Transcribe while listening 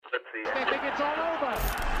They think it's all over.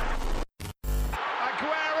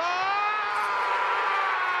 Aguero!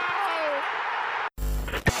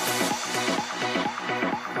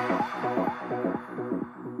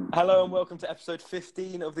 Hello and welcome to episode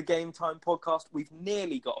 15 of the Game Time podcast. We've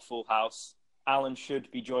nearly got a full house. Alan should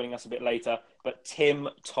be joining us a bit later, but Tim,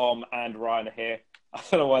 Tom and Ryan are here. I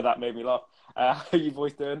don't know why that made me laugh. How are you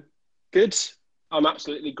boys doing? Good. I'm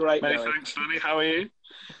absolutely great. Many thanks, Danny. How are you?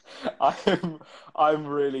 I'm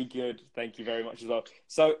really good. Thank you very much as well.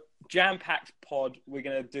 So, jam-packed pod. We're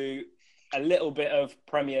going to do a little bit of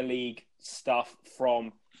Premier League stuff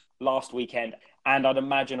from last weekend, and I'd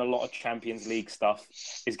imagine a lot of Champions League stuff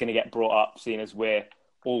is going to get brought up, seeing as we're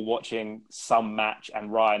all watching some match,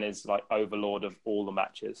 and Ryan is like overlord of all the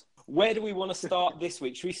matches. Where do we want to start this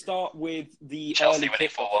week? Should we start with the Chelsea early winning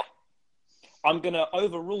kickoff? 4-1. I'm going to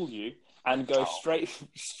overrule you and go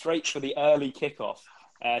straight for the early kickoff.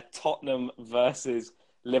 Tottenham versus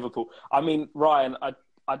Liverpool. I mean, Ryan,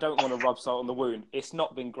 I don't want to rub salt on the wound. It's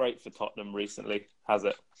not been great for Tottenham recently, has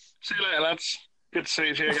it? See you later, lads. Good to see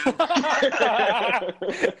you again.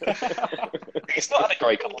 It's not had a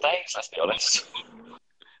great couple of days, let's be honest.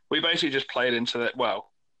 We basically just played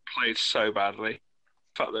played so badly.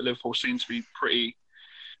 The fact that Liverpool seemed to be pretty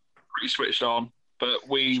switched on, but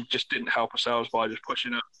we just didn't help ourselves by just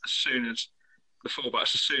pushing up as soon as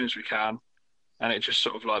we can. And it just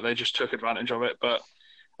sort of like they just took advantage of it. But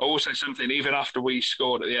I will say something, even after we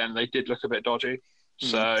scored at the end, they did look a bit dodgy.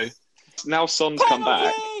 So now Son's come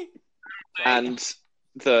back, and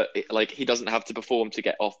he doesn't have to perform to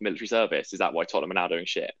get off military service. Is that why Tottenham are now doing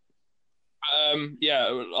shit?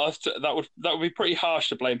 Yeah, that would be pretty harsh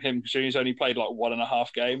to blame him because he's only played like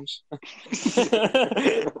 1.5 games.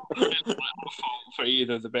 For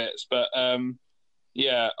either of the bits, but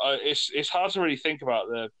it's hard to really think about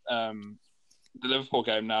the Liverpool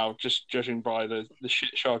game now, just judging by the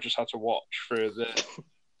shit show I've just had to watch through the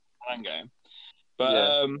Milan game.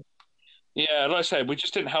 But like I said, we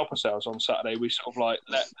just didn't help ourselves on Saturday. We sort of like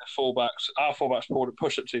let our fullbacks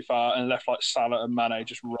push up too far and left like Salah and Mane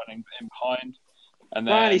just running in behind. And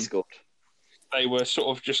then he scored. They were sort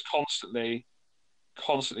of just constantly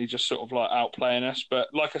just sort of like outplaying us. But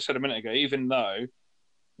like I said a minute ago, even though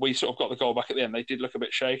we sort of got the goal back at the end, they did look a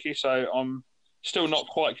bit shaky. So I'm still not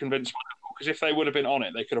quite convinced because if they would have been on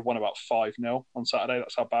it, they could have won about 5-0 on Saturday.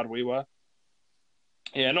 That's how bad we were.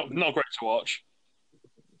 Yeah, not great to watch.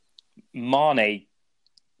 Mane,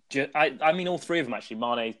 I mean all three of them actually,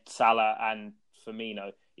 Mane, Salah and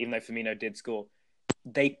Firmino, even though Firmino did score,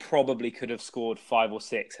 they probably could have scored 5 or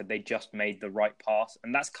 6 had they just made the right pass.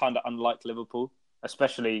 And that's kind of unlike Liverpool,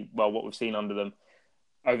 especially, what we've seen under them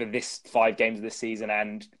over this 5 games of this season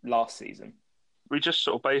and last season. We just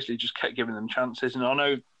sort of basically just kept giving them chances. And I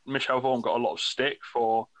know Michel Vorm got a lot of stick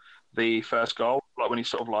for the first goal, like when he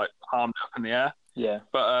sort of like armed up in the air. Yeah.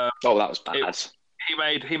 But that was bad. He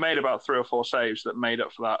made about 3 or 4 saves that made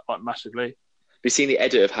up for that like massively. Have you seen the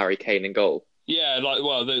edit of Harry Kane in goal? Yeah, that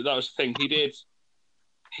was the thing. He did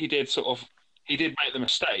make the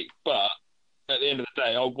mistake, but at the end of the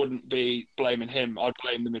day, I wouldn't be blaming him. I'd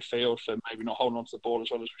blame the midfield for maybe not holding on to the ball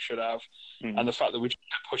as well as we should have, and the fact that we just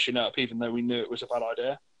kept pushing up even though we knew it was a bad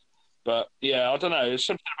idea. But yeah, I don't know. There's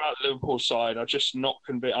something about the Liverpool side. I'm just not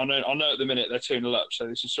convinced. I know at the minute they're 2-0 up, so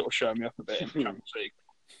this is sort of showing me up a bit in the Champions League.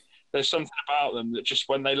 There's something about them that just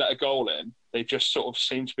when they let a goal in, they just sort of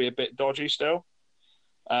seem to be a bit dodgy still.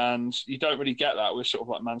 And you don't really get that with sort of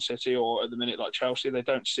like Man City or at the minute like Chelsea. They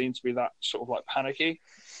don't seem to be that sort of like panicky.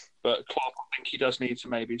 But Klopp, I think he does need to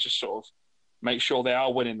maybe just sort of make sure they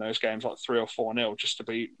are winning those games like 3 or 4-0 just to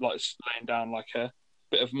be like laying down like a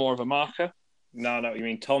bit of more of a marker. No, I know what you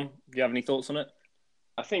mean. Tom, do you have any thoughts on it?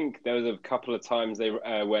 I think there was a couple of times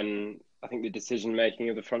when I think the decision making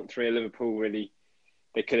of the front three of Liverpool really,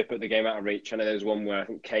 they could have put the game out of reach. I know there was one where I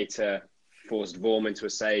think Keita forced Vorm into a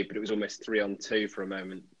save, but it was almost 3-on-2 for a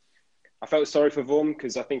moment. I felt sorry for Vorm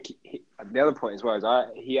because I think the other point as well is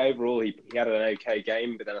he overall had an okay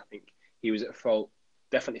game, but then I think he was at fault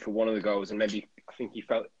definitely for one of the goals, and maybe I think he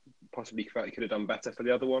possibly felt he could have done better for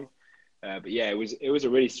the other one. But yeah, it was a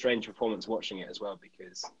really strange performance watching it as well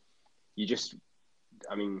because I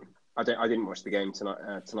didn't watch the game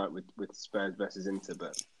tonight with Spurs versus Inter,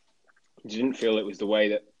 but you didn't feel it was the way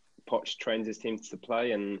that Poch trains his teams to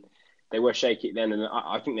play, and they were shaky at the end. And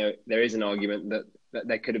I think there is an argument that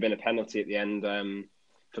there could have been a penalty at the end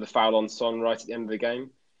for the foul on Son right at the end of the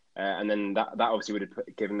game, and then that obviously would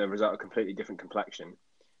have given the result a completely different complexion.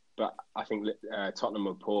 But I think Tottenham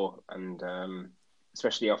were poor, and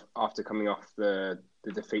especially after coming off the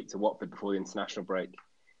defeat to Watford before the international break,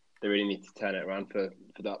 they really need to turn it around for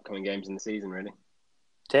the upcoming games in the season, really.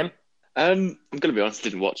 Tim? I'm going to be honest, I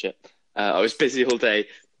didn't watch it. I was busy all day.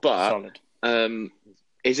 But Solid.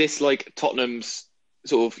 is this like Tottenham's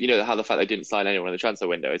sort of, how the fact they didn't sign anyone in the transfer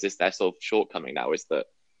window, is this their sort of shortcoming now? Is that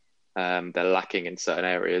they're lacking in certain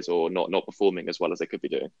areas or not performing as well as they could be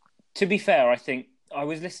doing? To be fair, I think I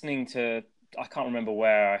was listening to, I can't remember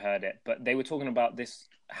where I heard it, but they were talking about this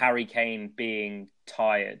Harry Kane being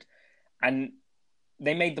tired. And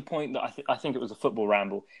they made the point that I think it was a football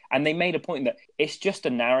ramble. And they made a point that it's just a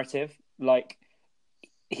narrative. Like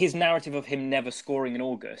his narrative of him never scoring in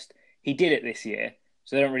August, he did it this year.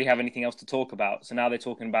 So they don't really have anything else to talk about. So now they're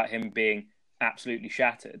talking about him being absolutely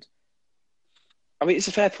shattered. I mean, it's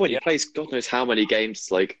a fair point. He plays God knows how many games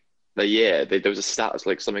like a year. There was a stat that's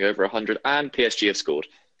like something over 100, and PSG have scored.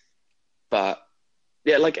 But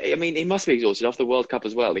yeah, like I mean, he must be exhausted after the World Cup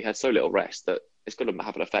as well. He had so little rest that it's going to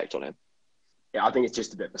have an effect on him. Yeah, I think it's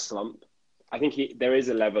just a bit of a slump. I think there is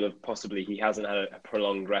a level of possibly he hasn't had a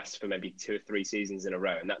prolonged rest for maybe 2 or 3 seasons in a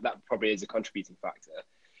row, and that probably is a contributing factor.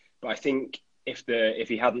 But I think if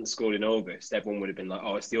he hadn't scored in August, everyone would have been like,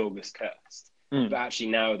 "Oh, it's the August curse." But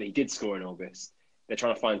actually, now that he did score in August, they're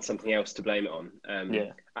trying to find something else to blame it on.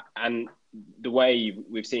 And the way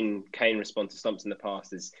we've seen Kane respond to slumps in the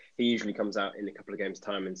past is he usually comes out in a couple of games'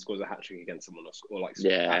 time and scores a hat trick against someone, or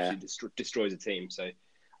absolutely destroys a team. So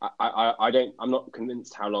I'm not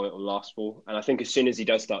convinced how long it will last for. And I think as soon as he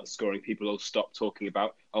does start scoring, people will stop talking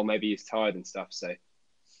about, oh, maybe he's tired and stuff. So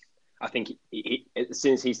I think he, as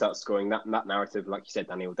soon as he starts scoring, that narrative, like you said,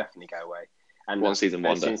 Danny, will definitely go away. And one season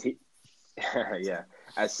wonder.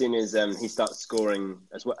 As soon as he starts scoring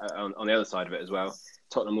as well on the other side of it as well,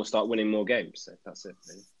 Tottenham will start winning more games. So that's it.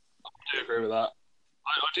 Really. I do agree with that.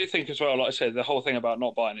 I do think as well, like I said, the whole thing about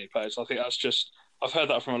not buying any players, I think that's just, I've heard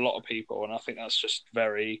that from a lot of people, and I think that's just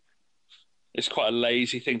it's quite a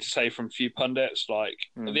lazy thing to say from a few pundits. Like,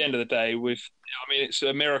 at the end of the day, it's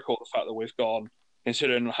a miracle the fact that we've gone,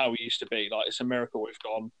 considering how we used to be, like, it's a miracle we've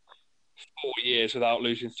gone 4 years without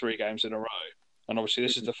losing 3 games in a row. And obviously,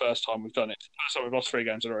 this is the first time we've done it. It's the first time we've lost 3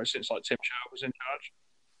 games in a row since like Tim Sherwood was in charge.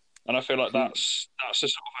 And I feel like that's a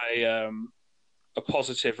sort of a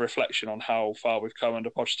positive reflection on how far we've come under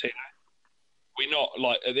Pochettino. We're not,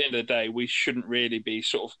 like, at the end of the day, we shouldn't really be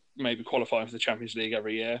sort of maybe qualifying for the Champions League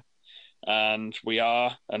every year. And we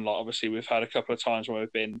are. And like, obviously, we've had a couple of times where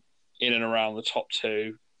we've been in and around the top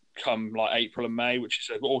 2 come like April and May, which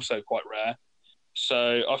is also quite rare.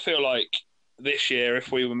 So I feel like this year,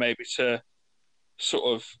 if we were maybe to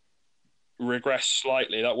sort of regress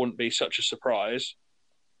slightly, that wouldn't be such a surprise.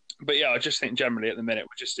 But yeah, I just think generally at the minute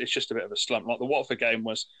it's just a bit of a slump. Like the Watford game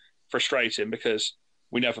was frustrating because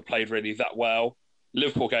we never played really that well.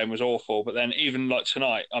 Liverpool game was awful, but then even like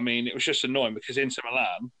tonight, I mean, it was just annoying because Inter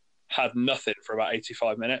Milan had nothing for about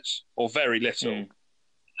 85 minutes or very little. And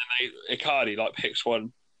then Icardi like picks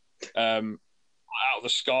one out of the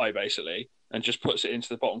sky basically and just puts it into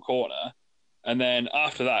the bottom corner. And then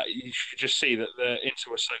after that, you could just see that the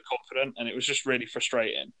Inter was so confident, and it was just really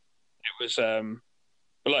frustrating. It was,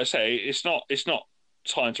 but like I say, it's not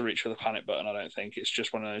time to reach for the panic button. I don't think it's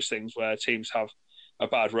just one of those things where teams have a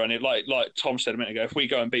bad run. It like Tom said a minute ago, if we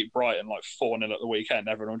go and beat Brighton like 4-0 at the weekend,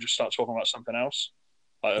 everyone will just start talking about something else.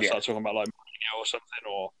 Like they'll start talking about like Mourinho or something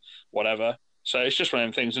or whatever. So it's just one of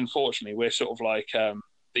them things. Unfortunately, we're sort of like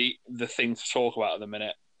the thing to talk about at the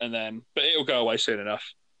minute, but it'll go away soon enough.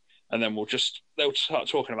 And then they'll start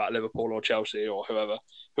talking about Liverpool or Chelsea or whoever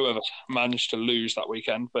managed to lose that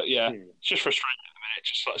weekend. But yeah, it's just frustrating at the minute.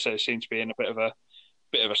 Just like I say, it seems to be in a bit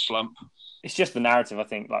of a slump. It's just the narrative, I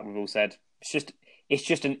think, like we've all said. It's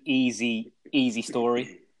just an easy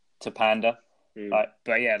story to pander.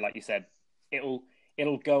 But yeah, like you said, it'll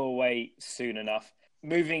go away soon enough.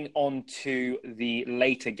 Moving on to the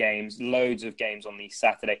later games, loads of games on the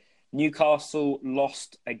Saturday. Newcastle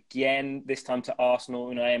lost again, this time to Arsenal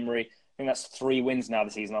and Emery. I think that's 3 wins now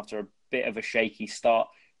this season after a bit of a shaky start.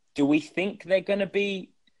 Do we think they're going to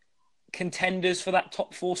be contenders for that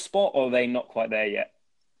top 4 spot, or are they not quite there yet?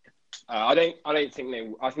 I don't think they.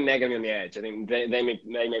 I think they're going to be on the edge. I think they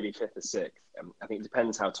may be 5th or 6th. I think it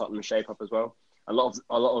depends how Tottenham shape up as well. A lot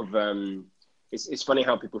of. It's funny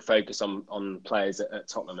how people focus on players at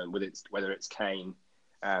Tottenham and whether it's Kane.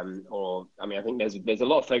 I think there's a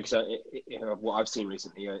lot of focus on what I've seen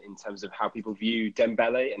recently in terms of how people view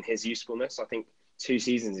Dembele and his usefulness. I think 2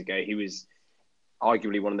 seasons ago he was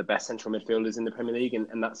arguably one of the best central midfielders in the Premier League,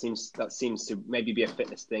 and that seems to maybe be a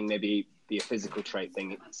fitness thing, maybe be a physical trait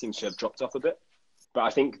thing. It seems to have dropped off a bit. But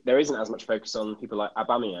I think there isn't as much focus on people like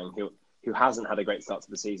Aubameyang, who hasn't had a great start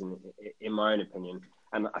to the season, in my own opinion.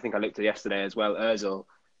 And I think I looked at yesterday as well. Ozil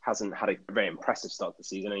hasn't had a very impressive start to the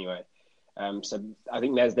season anyway. So I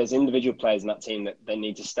think there's individual players in that team that they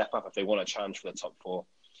need to step up if they want to challenge for the top four.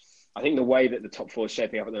 I think the way that the top four is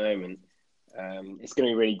shaping up at the moment, it's going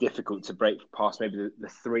to be really difficult to break past maybe the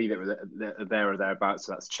three that are there or thereabouts.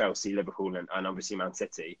 So that's Chelsea, Liverpool, and obviously Man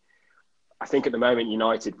City. I think at the moment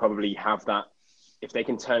United probably have that. If they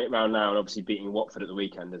can turn it around now and obviously beating Watford at the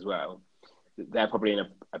weekend as well, they're probably in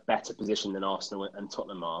a better position than Arsenal and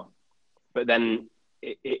Tottenham are. But then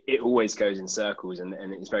it always goes in circles, and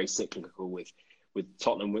it's very cyclical with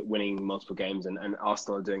Tottenham winning multiple games and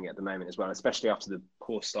Arsenal are doing it at the moment as well, especially after the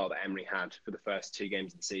poor start that Emery had for the first 2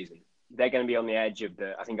 games of the season. They're going to be on the edge of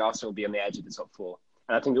I think Arsenal will be on the edge of the top 4.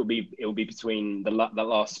 And I think it will be between the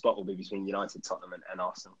last spot will be between United, Tottenham and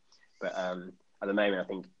Arsenal. But at the moment, I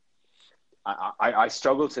think I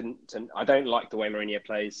struggle to I don't like the way Mourinho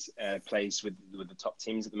plays with the top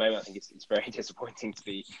teams at the moment. I think it's very disappointing to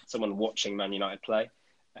be someone watching Man United play.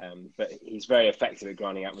 But he's very effective at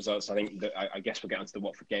grinding out results. I think that I guess we'll get onto the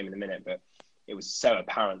Watford game in a minute, but it was so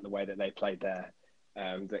apparent the way that they played there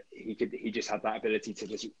that he just had that ability to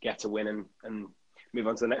just get a win and move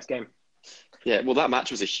on to the next game. Yeah, well, that match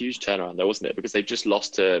was a huge turnaround, though, wasn't it? Because they've just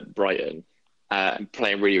lost to Brighton and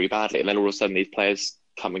playing really, really badly, and then all of a sudden these players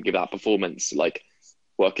come and give that performance, like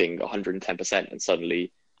working 110%, and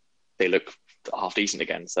suddenly they look half decent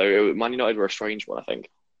again. So Man United were a strange one, I think.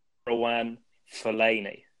 Rowan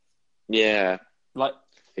Fellaini. Yeah. Like,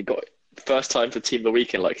 he got first time for Team of the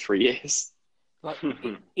Week in like 3 years. Like,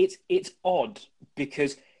 it's odd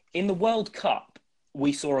because in the World Cup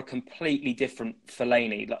we saw a completely different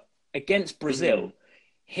Fellaini. Like against Brazil,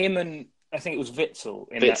 him and I think it was Witsel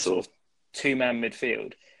in that sort of 2-man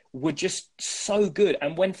midfield were just so good.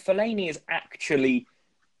 And when Fellaini is actually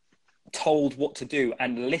told what to do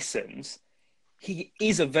and listens, he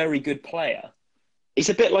is a very good player. He's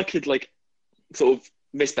a bit like a sort of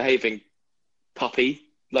misbehaving puppy,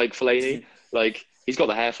 like Fellaini. Like he's got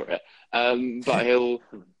the hair for it, but he'll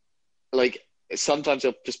sometimes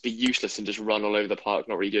he'll just be useless and just run all over the park,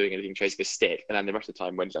 not really doing anything, chasing a stick. And then the rest of the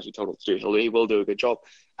time, when he's actually told what to do, he will do a good job.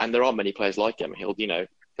 And there aren't many players like him. He'll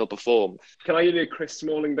perform. Can I give you a Chris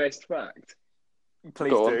Smalling based fact?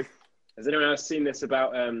 Please do. Has anyone else seen this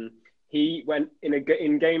about he went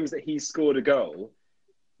in games that he scored a goal?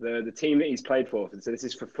 The team that he's played for, so this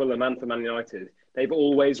is for Fulham and for Man United, they've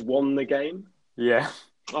always won the game. Yeah.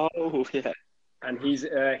 Oh, yeah. And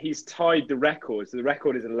he's tied the record. So the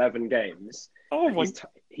record is 11 games. Oh, my.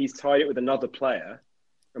 He's tied it with another player,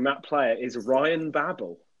 and that player is Ryan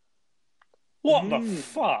Babel. What the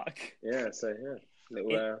fuck? Yeah, so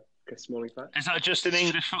little Chris Smalling fact. Is that just in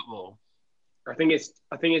English football? I think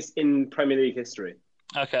it's in Premier League history.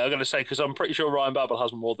 Okay, I'm going to say, because I'm pretty sure Ryan Babel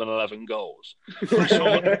has more than 11 goals. Chris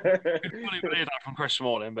Smalling, I could fully believe that from Chris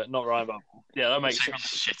Smalling, but not Ryan Babel. Yeah, that makes sense.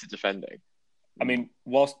 Shit at defending. I mean,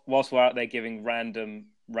 whilst we're out there giving random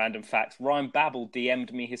facts, Ryan Babel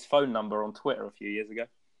DM'd me his phone number on Twitter a few years ago.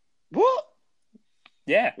 What?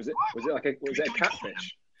 Yeah. Was it a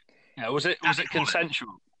catfish? Yeah, was it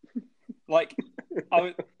consensual? Like,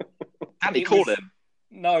 Andy, call him.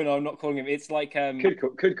 No, I'm not calling him. It's like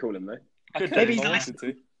could call him though. Maybe he's listened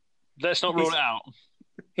to. Let's not rule it out.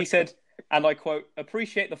 He said, and I quote,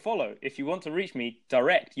 "Appreciate the follow. If you want to reach me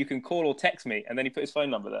direct, you can call or text me." And then he put his phone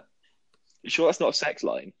number there. You sure that's not a sex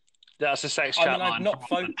line? That's a sex chat line.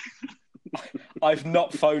 I've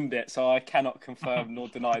not phoned it, so I cannot confirm nor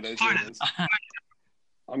deny those rumors.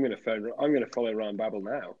 I'm going to follow Ryan Babel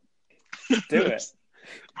now. Do it.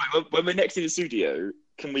 Right, when we're next in the studio,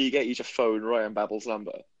 can we get you to phone Ryan Babel's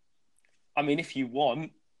number? I mean, if you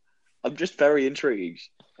want. I'm just very intrigued.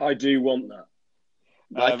 I do want that.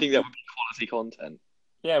 I think that would be quality content.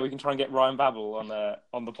 Yeah, we can try and get Ryan Babel on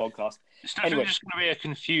the podcast. It's definitely just going to be a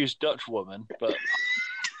confused Dutch woman, but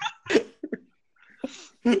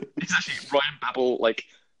it's actually Ryan Babel, like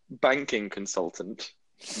banking consultant.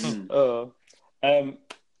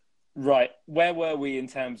 Right, where were we in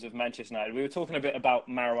terms of Manchester United? We were talking a bit about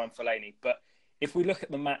Marouane Fellaini, but if we look at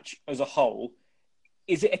the match as a whole,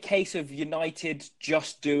 is it a case of United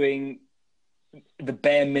just doing the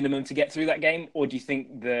bare minimum to get through that game, or do you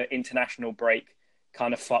think the international break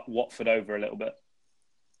kind of fucked Watford over a little bit?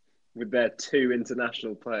 With their 2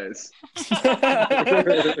 international players.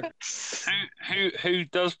 Who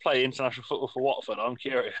does play international football for Watford? I'm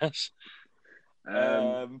curious.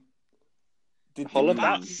 Holland.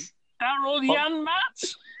 Daryl Jan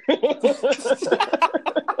Mats?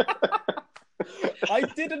 I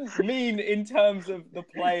didn't mean in terms of the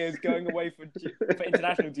players going away for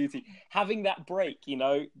international duty. Having that break,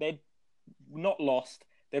 they'd not lost.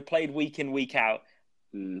 They played week in, week out.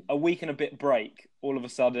 A week and a bit break, all of a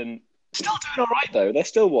sudden. Still doing all right, though. They're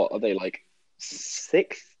still, what, are they, like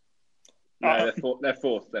 6th? No, they're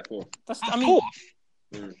fourth. I mean, Fourth.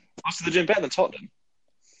 After they're doing better than Tottenham.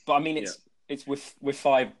 but I mean, it's with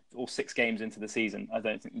 5 or 6 games into the season. I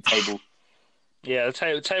don't think the table. Yeah,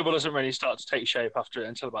 the table doesn't really start to take shape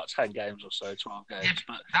until about 10 games or so, 12 games.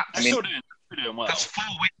 But they're still doing well. That's 4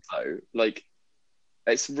 wins though. Like,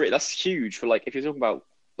 that's huge for like if you're talking about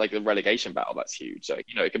like the relegation battle. That's huge. So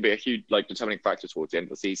it can be a huge like determining factor towards the end of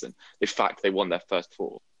the season. The fact they won their first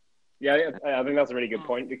 4. Yeah, I think that's a really good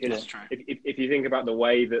point because if you think about the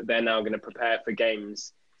way that they're now going to prepare for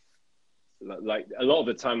games, like a lot of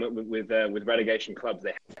the time with relegation clubs,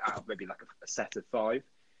 they have maybe like a set of 5.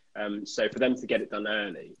 So for them to get it done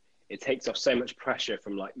early, it takes off so much pressure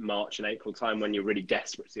from like March and April time when you're really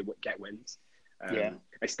desperate to get wins.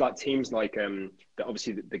 It's like teams like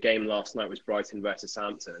obviously the game last night was Brighton versus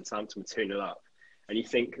Southampton, and Southampton were 2-0 up. And you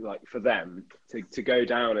think like for them to go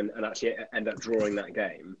down and actually end up drawing that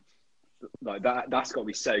game, like that's got to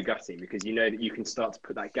be so gutting because you know that you can start to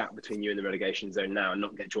put that gap between you and the relegation zone now and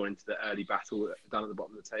not get drawn into the early battle down at the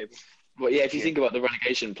bottom of the table. Well, yeah, if you think about the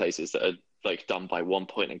relegation places that are like done by 1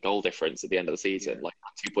 point and goal difference at the end of the season, like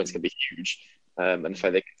 2 points can be huge. And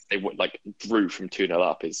so they like drew from 2-0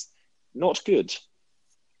 up is not good.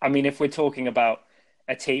 I mean, if we're talking about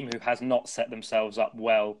a team who has not set themselves up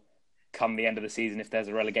well come the end of the season, if there's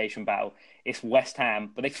a relegation battle, it's West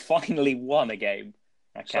Ham, but they finally won a game.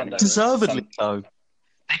 Deservedly so.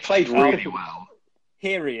 They played really well.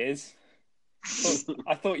 Here he is.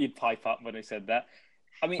 I thought you'd pipe up when I said that.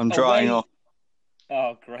 I mean, I'm drying off.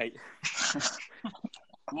 Oh, great.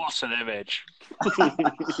 What an image.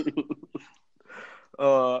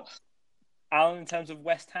 Alan, in terms of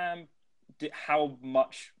West Ham, how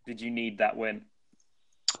much did you need that win?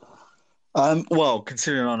 Well,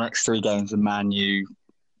 considering our next 3 games, Man U,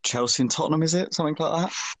 Chelsea and Tottenham, is it? Something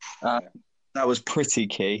like that? That was pretty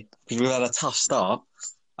key because we've had a tough start.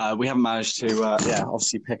 We haven't managed to,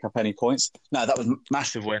 obviously pick up any points. No, that was a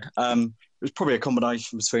massive win. It was probably a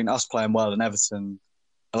combination between us playing well and Everton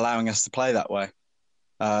allowing us to play that way.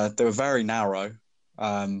 They were very narrow,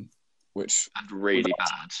 which and really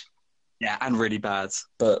bad. Yeah, and really bad.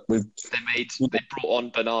 But they brought on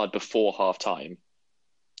Bernard before half time.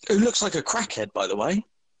 Who looks like a crackhead, by the way.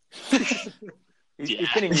 He's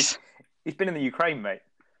been in the Ukraine, mate.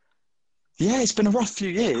 Yeah, it's been a rough few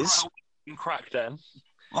years. Crack then.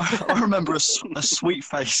 I remember a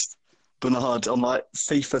sweet-faced Bernard on like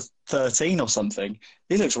FIFA 13 or something.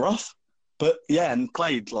 He looks rough, but yeah, and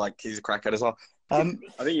played like he's a crackhead as well. I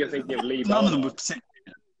think you're thinking of Lee. None of them were particularly.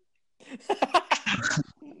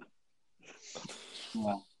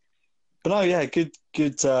 Yeah. But no, yeah, good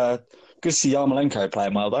to see Yarmolenko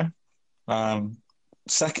playing well though.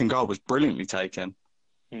 Second goal was brilliantly taken,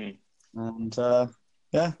 and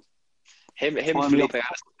yeah. Him, Felipe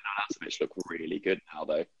Anderson and Arnautovic look really good now,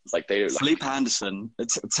 though. Like they look Felipe Anderson.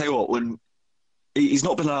 Tell you what, when he's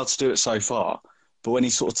not been allowed to do it so far, but when he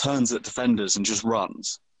sort of turns at defenders and just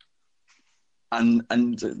runs, and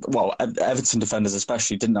Everton defenders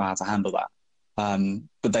especially didn't know how to handle that.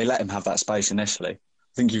 But they let him have that space initially.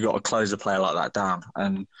 I think you've got to close a player like that down,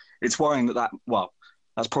 and it's worrying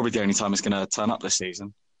that's probably the only time it's going to turn up this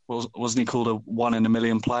season. Wasn't he called a 1 in a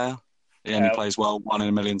million player? He only plays well 1 in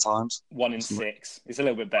a million times. 1 in 6. It's a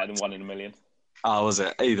little bit better than 1 in a million. Oh, was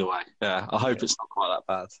it? Either way, yeah. I hope it's not quite that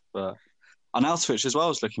bad. But Arnautovic as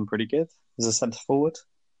well is looking pretty good as a centre forward.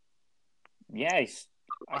 Yeah,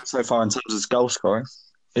 so far in terms of his goal scoring,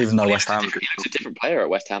 even though West Ham. He looks a different player at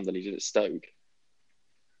West Ham than he did at Stoke.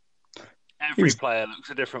 Every player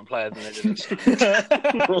looks a different player than they did at Stoke.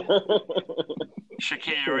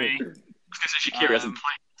 Shaqiri. Shaqiri hasn't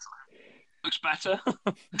played. Looks better.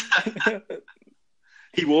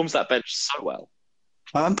 He warms that bench so well.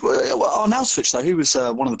 Arnautovic, though, he was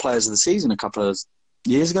one of the players of the season a couple of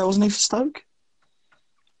years ago, wasn't he, for Stoke?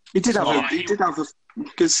 He did have a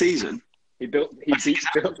good season. He beat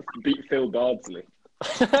Phil Bardsley.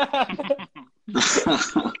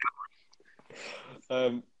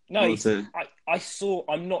 No, I saw.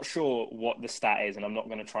 I'm not sure what the stat is, and I'm not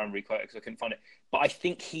going to try and requote it because I couldn't find it. But I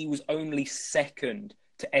think he was only second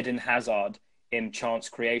to Eden Hazard in chance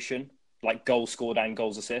creation, like goals scored and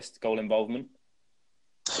goals assist, goal involvement.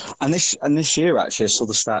 And this year, actually, I saw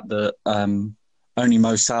the stat that only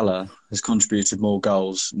Mo Salah has contributed more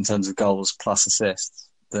goals in terms of goals plus assists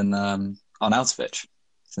than Arnautovic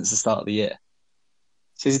since the start of the year.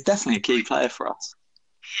 So he's definitely a key player for us.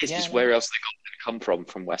 It's just where else they come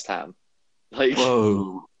from West Ham. Like,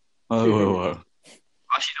 whoa.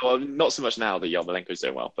 Actually, no, not so much now that Yarmolenko's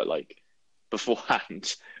doing well, but like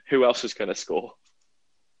beforehand, who else was going to score?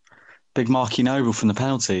 Big Marky Noble from the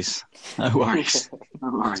penalties. No worries.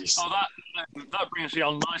 No worries. Oh, that brings me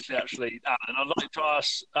on nicely, actually, Alan. I'd like to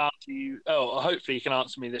ask you. Oh, hopefully you can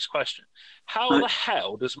answer me this question: how the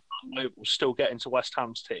hell does Mark Noble still get into West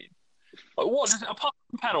Ham's team? Like, apart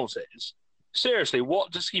from penalties? Seriously,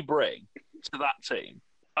 what does he bring to that team?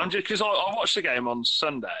 I'm just because I watched the game on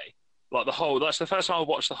Sunday, like the whole. That's the first time I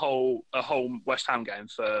watched a whole West Ham game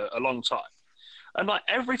for a long time, and like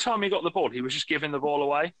every time he got the ball, he was just giving the ball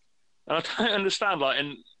away, and I don't understand. Like,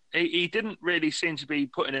 and he didn't really seem to be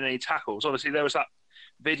putting in any tackles. Obviously, there was that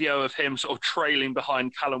video of him sort of trailing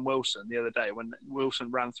behind Callum Wilson the other day when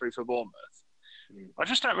Wilson ran through for Bournemouth. I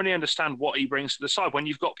just don't really understand what he brings to the side when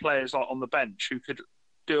you've got players like on the bench who could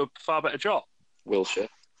do a far better job.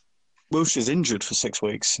 Wilshire's injured for 6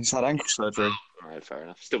 weeks. He's had ankle surgery. All right, fair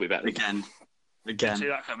enough. Still be better. Again. Didn't see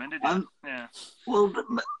that coming, did you? Yeah. Well,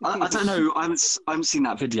 I don't know. I haven't seen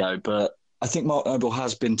that video, but I think Mark Noble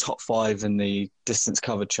has been top 5 in the distance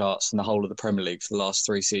covered charts in the whole of the Premier League for the last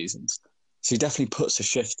 3 seasons. So he definitely puts a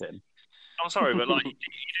shift in. I'm sorry, but like you do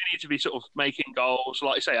need to be sort of making goals.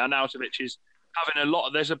 Like you say, Arnautovic is having a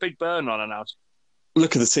lot. There's a big burn on Arnautovic.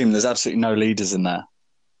 Look at the team. There's absolutely no leaders in there.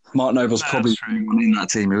 Mark Noble's probably the one in that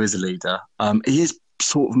team who is a leader. He is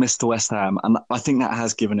sort of Mr. West Ham, and I think that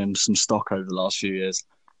has given him some stock over the last few years.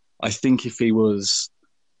 I think if he was,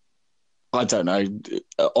 I don't know,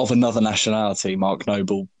 of another nationality, Mark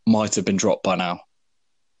Noble might have been dropped by now.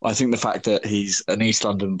 I think the fact that he's an East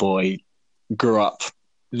London boy, grew up,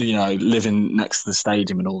 living next to the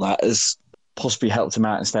stadium and all that has possibly helped him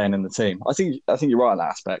out in staying in the team. I think you're right on that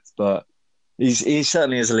aspect, but he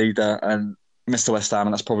certainly is a leader and Mr. West Ham,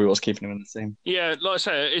 and that's probably what's keeping him in the team. Yeah, like I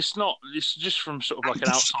say, it's just from sort of like an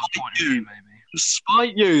outside point of view, maybe.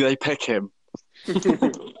 Despite you, they pick him.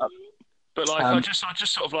 But like, I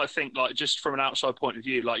just sort of like think like just from an outside point of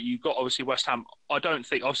view, like you've got obviously West Ham. I don't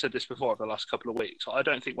think I've said this before over the last couple of weeks. I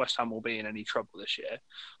don't think West Ham will be in any trouble this year.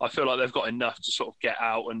 I feel like they've got enough to sort of get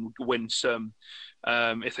out and win some.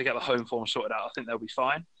 If they get the home form sorted out, I think they'll be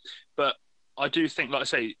fine. But I do think, like I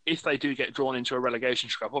say, if they do get drawn into a relegation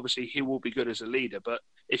scrap, obviously he will be good as a leader. But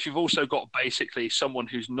if you've also got basically someone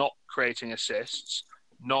who's not creating assists,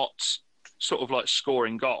 not sort of like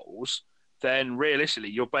scoring goals, then realistically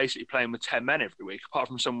you're basically playing with 10 men every week, apart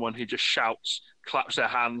from someone who just shouts, claps their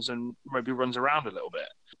hands and maybe runs around a little bit.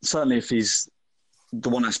 Certainly if he's the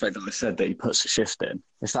one aspect that I said that he puts a shift in,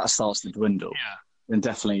 if that starts to dwindle, then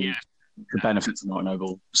definitely the benefits of Mark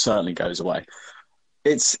Noble certainly goes away.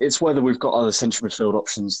 It's whether we've got other central midfield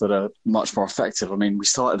options that are much more effective. I mean, we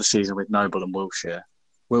started the season with Noble and Wilshere.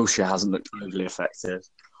 Wilshere hasn't looked overly effective.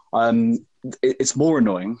 It's more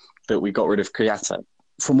annoying that we got rid of Kouyaté.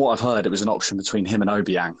 From what I've heard, it was an option between him and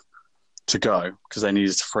Obiang to go because they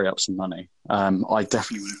needed to free up some money. I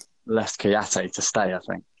definitely would have left Kouyaté to stay, I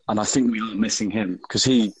think. And I think we are missing him because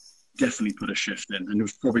he definitely put a shift in and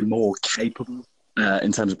was probably more capable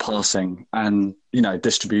in terms of passing and,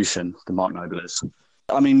 distribution than Mark Noble is.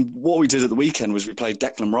 I mean, what we did at the weekend was we played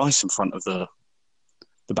Declan Rice in front of the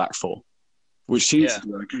back four, which seems to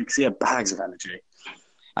be okay because he had bags of energy.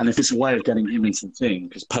 And if it's a way of getting him into the team,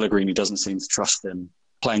 because Pellegrini doesn't seem to trust him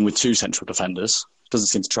playing with 2 central defenders, doesn't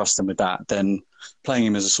seem to trust him with that, then playing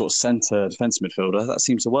him as a sort of centre defensive midfielder, that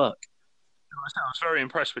seems to work. I was very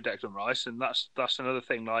impressed with Declan Rice, and that's another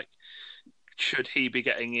thing. Like, should he be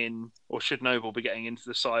getting in, or should Noble be getting into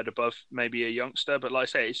the side above maybe a youngster? But like I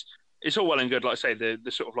say, it's all well and good. Like I say, the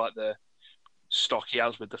sort of like the stock he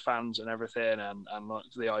has with the fans and everything, and like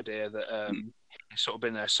the idea that he's sort of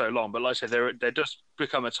been there so long. But like I say, there does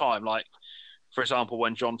become a time, like for example,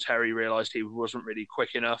 when John Terry realised he wasn't really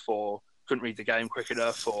quick enough, or couldn't read the game quick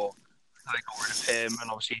enough, or they got rid of him, and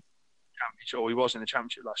obviously he was in the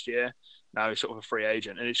Championship last year. Now he's sort of a free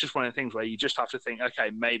agent, and it's just one of the things where you just have to think, okay,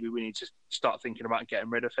 maybe we need to start thinking about getting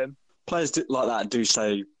rid of him. Players like that do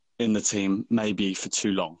stay in the team maybe for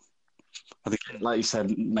too long. I think, like you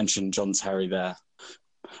said, mentioned John Terry there.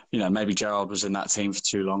 Maybe Gerrard was in that team for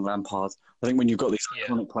too long, Lampard. I think when you've got these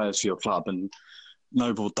iconic players for your club, and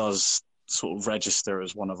Noble does sort of register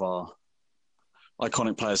as one of our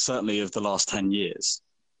iconic players, certainly of the last 10 years.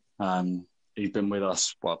 He's been with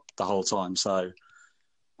us, the whole time. So,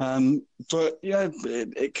 but yeah,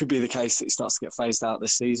 it could be the case that he starts to get phased out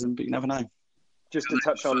this season, but you never know. Just to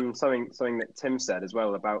touch on something that Tim said as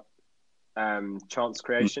well about chance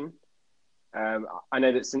creation. I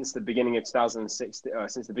know that since the beginning of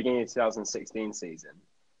 2016 season,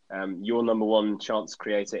 your number one chance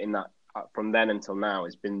creator in that from then until now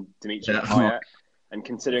has been Dimitri Payet. And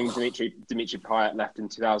considering Dimitri Payet left in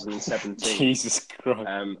 2017, Jesus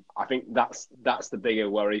Christ. I think that's the bigger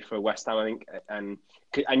worry for West Ham. I think,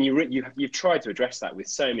 and you've tried to address that with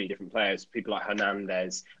so many different players, people like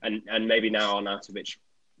Hernandez, and maybe now Arnautovic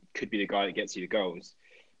could be the guy that gets you the goals.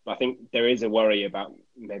 But I think there is a worry about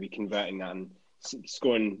maybe converting that, and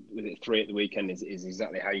scoring with it 3 at the weekend is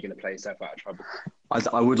exactly how you're going to play yourself out of trouble.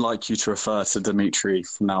 I would like you to refer to Dimitri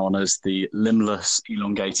from now on as the limbless,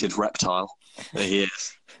 elongated reptile that he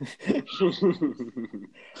is.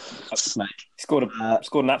 Snake. Scored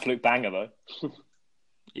an absolute banger though.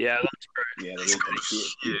 Yeah, that's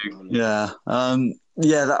true. Yeah,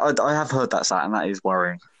 I have heard that stat, and that is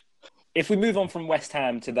worrying. If we move on from West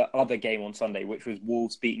Ham to the other game on Sunday, which was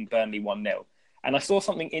Wolves beating Burnley 1-0, and I saw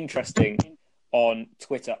something interesting on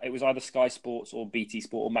Twitter. It was either Sky Sports or BT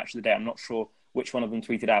Sport or Match of the Day. I'm not sure which one of them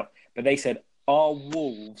tweeted out, but they said, "Are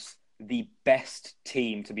Wolves the best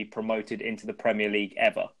team to be promoted into the Premier League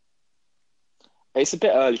ever?" It's a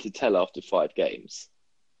bit early to tell after 5 games.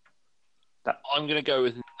 I'm going to go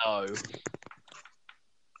with no.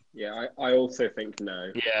 Yeah, I also think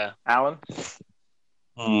no. Yeah. Alan?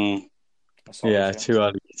 Yeah, too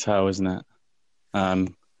early to tell, isn't it?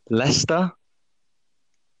 Leicester?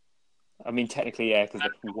 I mean, technically, yeah, because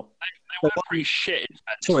they were pretty shit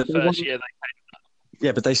in the first year they came.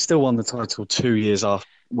 Yeah, but they still won the title 2 years after.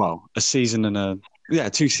 Well, 2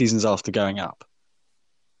 seasons after going up.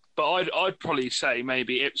 But I'd probably say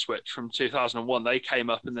maybe Ipswich from 2001. They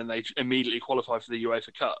came up and then they immediately qualified for the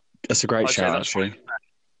UEFA Cup. That's a great shout, actually.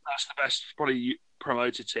 That's the best, probably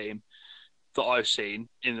promoted team that I've seen.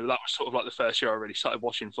 That was sort of like the first year I really started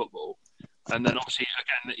watching football. And then obviously,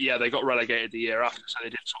 again, yeah, they got relegated the year after, so they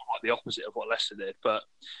did sort of like the opposite of what Leicester did. But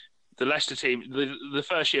the Leicester team, the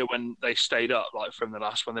first year when they stayed up, like when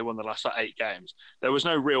they won the last 8 games, there was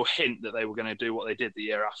no real hint that they were going to do what they did the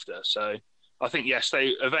year after. So I think, yes,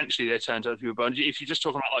 they turned out to be a bunch. If you're just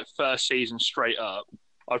talking about like first season straight up,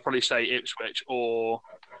 I'd probably say Ipswich or...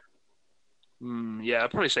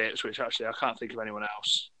 I'd probably say Ipswich, actually. I can't think of anyone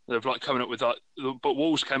else. They've like coming up with like... But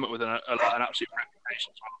Wolves came up with an absolute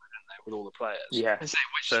reputation as well, didn't they, with all the players. Yeah.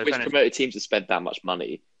 Which promoted teams have spent that much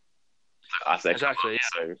money? Exactly, yeah.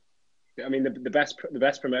 So... I mean, the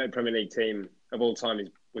best promoted Premier League team of all time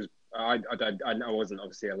was I wasn't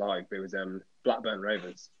obviously alive, but it was Blackburn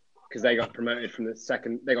Rovers, because they got promoted from the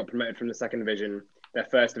second. They got promoted from the second division. Their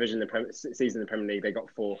first division season in the Premier League, they got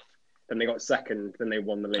 4th. Then they got 2nd. Then they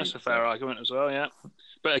won the league. That's a fair argument as well, yeah.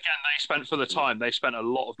 But again, they spent a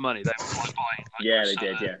lot of money. They were like buying. Yeah, they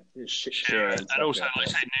did. Yeah, and also, like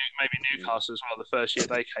say, maybe Newcastle as well. The first year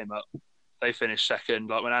they came up, they finished 2nd.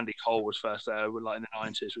 Like when Andy Cole was first there, like in the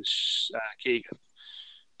 90s with Keegan.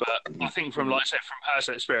 But I think from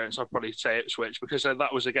personal experience, I'd probably say Ipswich, because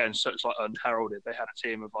that was again such like unheralded. They had a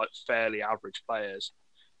team of like fairly average players,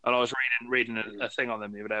 and I was reading a thing on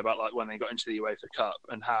them the other day about like when they got into the UEFA Cup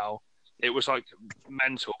and how it was like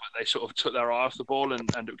mental, but they sort of took their eye off the ball and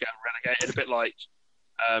ended up getting relegated. A bit like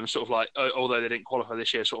sort of like, although they didn't qualify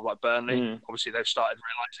this year, sort of like Burnley. Obviously, they started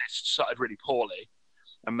really poorly,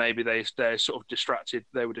 and maybe they're sort of distracted.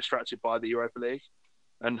 They were distracted by the Europa League,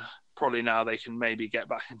 and probably now they can maybe get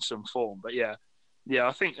back in some form. But yeah,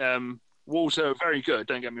 I think Wolves are very good.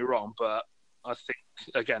 Don't get me wrong, but I think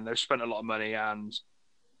again they've spent a lot of money and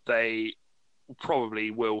they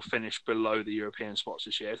probably will finish below the European spots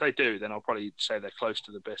this year. If they do, then I'll probably say they're close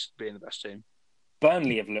to being the best team.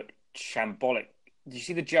 Burnley have looked shambolic. Did you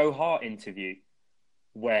see the Joe Hart interview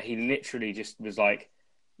where he literally just was like,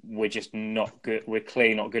 "We're just not good. We're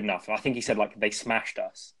clearly not good enough." I think he said like they smashed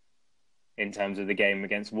us in terms of the game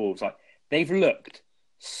against Wolves. Like they've looked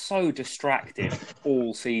so distracted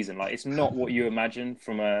all season. Like it's not what you imagine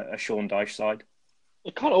from a Sean Dyche side.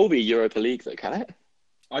 It can't all be Europa League, though, can it?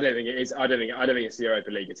 I don't think it is. I don't think it's the Europa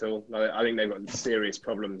League at all. I think they've got serious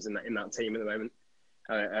problems in that team at the moment.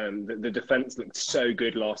 The defence looked so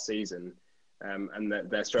good last season, and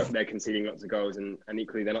they're conceding lots of goals, and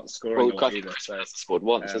equally they're not scoring a lot either. So scored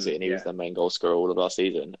once, has it? And he was their main goal scorer all of last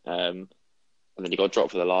season. And then he got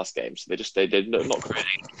dropped for the last game, so they're not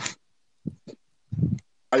creating.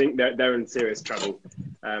 I think they're in serious trouble.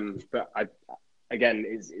 But again,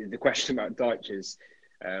 is the question about Dyche is.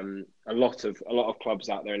 A lot of clubs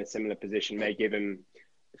out there in a similar position may give him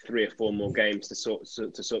 3 or 4 more games to sort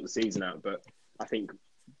the season out. But I think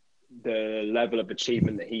the level of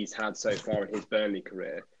achievement that he's had so far in his Burnley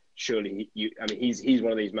career, surely he's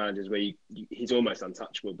one of these managers where he's almost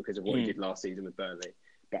untouchable because of what he did last season with Burnley.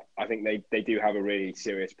 But I think they do have a really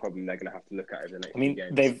serious problem they're going to have to look at over the next few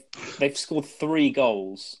games. They've scored 3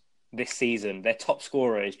 goals this season. Their top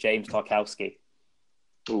scorer is James Tarkowski.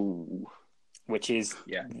 Ooh. which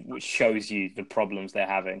Yeah. shows you the problems they're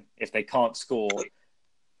having. If they can't score,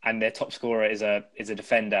 and their top scorer is a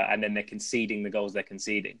defender, and then they're conceding the goals they're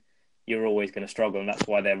conceding, you're always going to struggle, and that's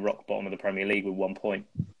why they're rock bottom of the Premier League with 1 point.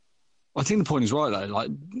 I think the point is right though. Like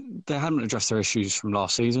they hadn't addressed their issues from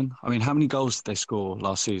last season. I mean, how many goals did they score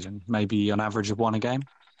last season? Maybe on average of one a game.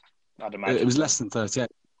 I'd imagine It was less than 38.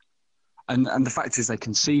 And the fact is they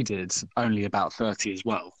conceded only about 30 as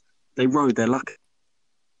well. They rode their luck.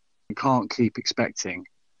 You can't keep expecting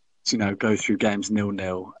to, go through games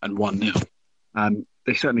 0-0 and 1-0.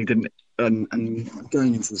 They certainly didn't. And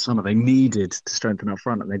going into the summer, they needed to strengthen up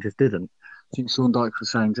front, and they just didn't. I think Sean Dyche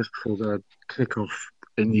was saying just before the kick-off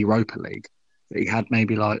in the Europa League that he had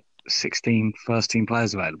maybe like 16 first-team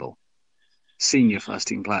players available, senior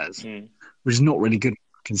first-team players, which is not really good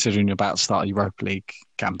considering you're about to start a Europa League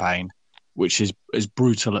campaign, which is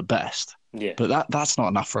brutal at best. Yeah. But that's not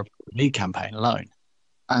enough for a league campaign alone.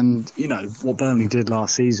 And, what Burnley did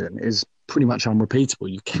last season is pretty much unrepeatable.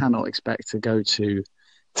 You cannot expect to go to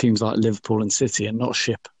teams like Liverpool and City and not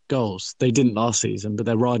ship goals. They didn't last season, but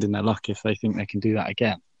they're riding their luck if they think they can do that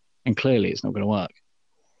again. And clearly it's not going to work.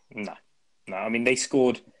 No. I mean, they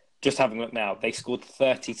scored, just having a look now, they scored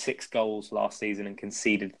 36 goals last season and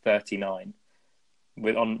conceded 39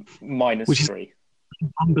 on -3.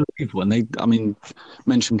 Unbelievable. And they,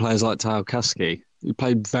 mention players like Tao Kaski, who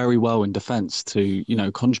played very well in defence to,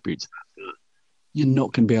 contribute to that. You're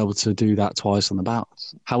not going to be able to do that twice on the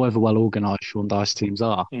bounce, however well organised Sean Dyche teams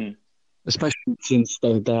are. Especially since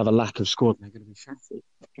they have a lack of squad and they're going to be shattered.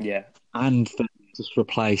 Yeah. And they just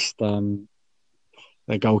replaced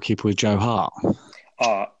their goalkeeper with Joe Hart.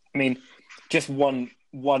 Just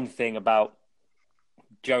one thing about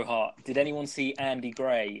Joe Hart. Did anyone see Andy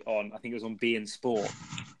Gray on, I think it was on beIN Sport?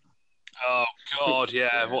 Oh, God,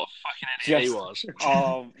 yeah. What a fucking idiot he was.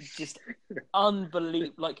 Just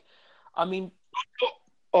unbelievable.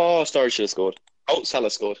 Sturridge should have scored. Oh, Salah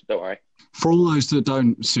scored. Don't worry. For all those that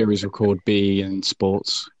don't series record beIN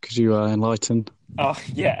Sports, could you enlighten? Oh,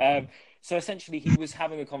 yeah. So essentially, he was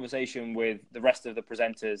having a conversation with the rest of the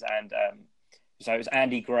presenters, and so it was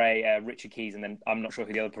Andy Gray, Richard Keys, and then I'm not sure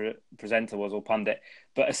who the other presenter was or pundit.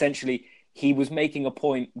 But essentially, he was making a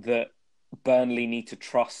point that Burnley need to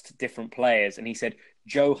trust different players, and he said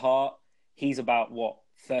Joe Hart, he's about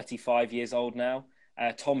 35 years old now.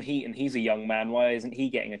 Tom Heaton, he's a young man. Why isn't he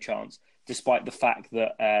getting a chance? Despite the fact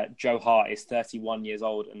that Joe Hart is 31 years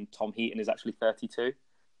old and Tom Heaton is actually 32.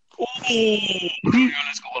 Oh,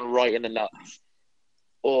 Guardiola's got one right in the nuts.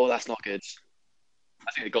 Oh, that's not good.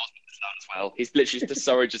 I think the goal's been disallowed as well. He's literally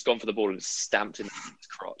Sturridge has gone for the ball and stamped in his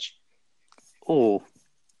crotch. Oh,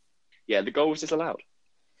 yeah, the goal was disallowed.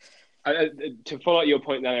 To follow up your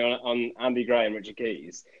point there on Andy Gray and Richard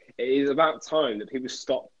Keys, it is about time that people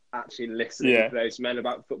stop actually listening to those men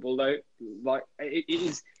about football. Though, like it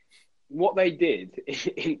is what they did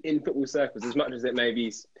in football circles, as much as it may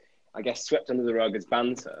be, I guess, swept under the rug as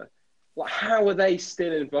banter. Like, how are they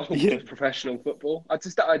still involved with professional football? I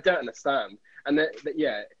don't understand. And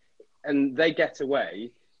and they get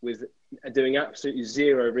away with doing absolutely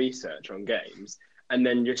zero research on games, and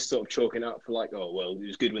then just sort of chalking up for it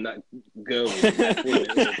was good when that girl was in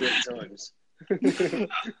it great times.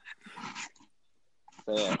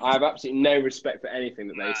 I have absolutely no respect for anything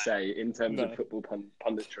that they say in terms of football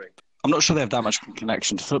punditry. I'm not sure they have that much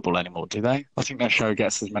connection to football anymore, do they? I think their show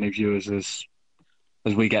gets as many viewers as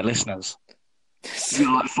we get listeners.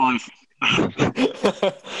 Like 5.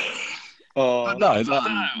 The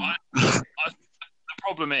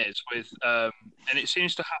problem is with, and it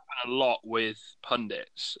seems to happen a lot with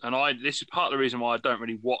pundits, and this is part of the reason why I don't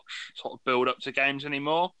really watch sort of build up to games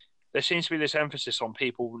anymore. There seems to be this emphasis on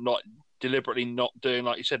people deliberately not doing,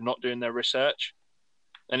 like you said, not doing their research,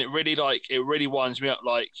 and it really winds me up.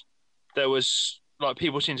 Like there was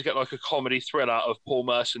people seem to get a comedy thrill out of Paul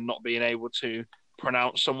Merson not being able to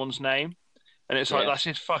pronounce someone's name, and it's that's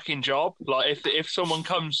his fucking job. Like if someone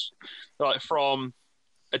comes from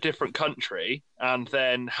a different country and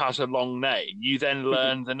then has a long name, you then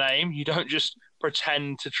learn the name. You don't just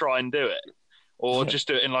pretend to try and do it, or just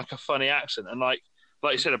do it in a funny accent. And like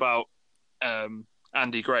you said about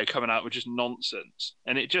Andy Gray coming out with just nonsense,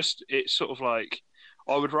 and it's sort of I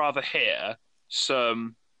would rather hear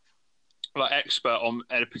some expert on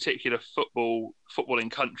a particular footballing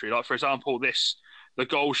country. Like for example, the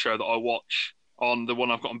goal show that I watch on the one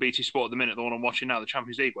I've got on BT Sport at the minute, the one I'm watching now, the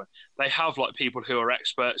Champions League one. They have people who are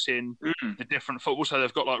experts in the different football. So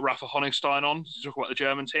they've got Rafa Honigstein on to talk about the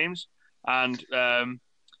German teams, and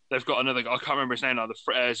they've got another guy, I can't remember his name now.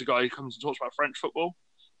 There's a guy who comes and talks about French football,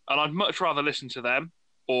 and I'd much rather listen to them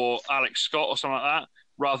or Alex Scott or something like that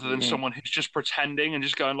rather than someone who's just pretending and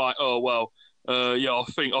just going oh well, Yeah,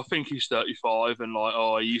 I think he's 35, and like,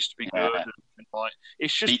 oh, he used to be good. Yeah. And, like,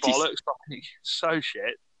 it's just BT bollocks. Like, so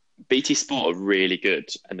shit. BT Sport are really good,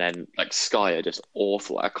 and then like Sky are just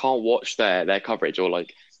awful. I can't watch their coverage or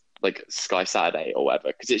like Sky Saturday or whatever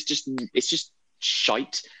because it's just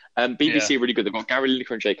shite. BBC are really good. They've got Gary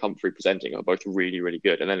Lineker and Jake Humphrey presenting are both really, really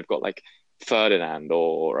good, and then they've got like Ferdinand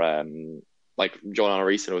or like John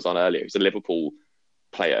Arison was on earlier, who's a Liverpool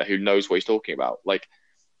player who knows what he's talking about. Like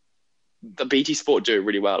the BT Sport do it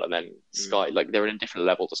really well, and then Sky like they're in a different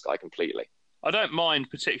level to Sky completely. I don't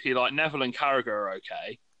mind particularly like Neville and Carragher are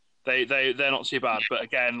okay. They're not too bad, but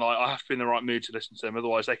again, like I have to be in the right mood to listen to them.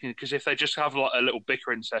 Otherwise, they can because if they just have like a little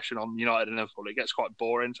bickering session on United and Liverpool, it gets quite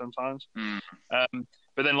boring sometimes.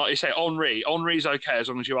 But then, like you say, Henry's okay as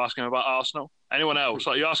long as you ask him about Arsenal. Anyone else,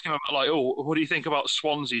 like you ask him about like, oh, what do you think about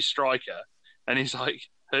Swansea's striker? And he's like,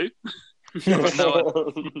 who?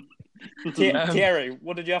 Thierry,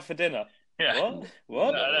 what did you have for dinner? Yeah.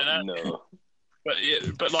 What? No.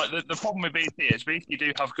 But like the problem with BT is BT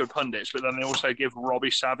do have good pundits, but then they also give Robbie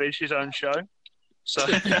Savage his own show. So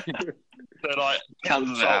they're like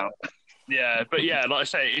Cancel it out. Yeah, but yeah, like I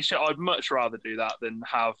say, I'd much rather do that than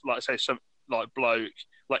have like say some like bloke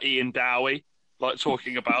like Ian Dowie like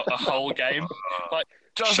talking about a whole game. Like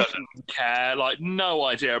doesn't care, like no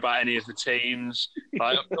idea about any of the teams.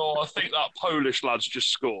 Like, oh, I think that Polish lad's just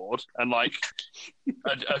scored, and like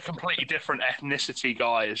a completely different ethnicity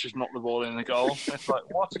guy has just knocked the ball in the goal. It's like,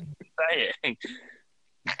 what are you saying?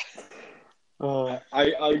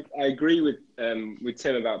 I agree with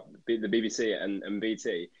Tim about the BBC and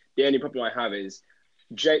BT. The only problem I have is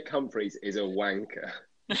Jake Humphreys is a wanker.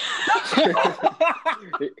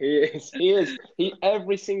 He is. He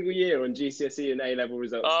every single year on GCSE and A level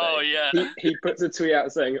results. Oh day, he puts a tweet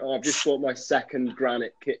out saying, "Oh, I've just bought my second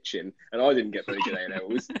granite kitchen, and I didn't get very good A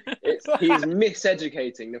levels." He's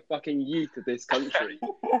miseducating the fucking youth of this country.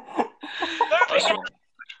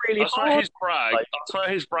 Really I swear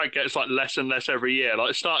his brag gets like less and less every year. Like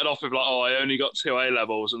it started off with like, oh, I only got 2 A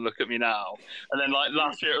levels and look at me now. And then like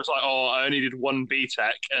last year it was like, oh, I only did 1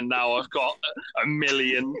 BTEC and now I've got 1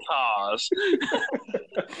 million cars.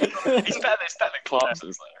 He's better than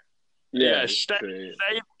classes though. Yeah,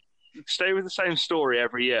 stay with the same story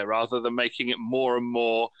every year rather than making it more and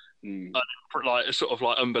more like sort of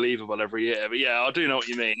like unbelievable every year. But yeah, I do know what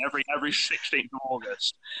you mean. Every 16th of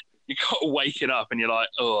August. You got waking up and you're like,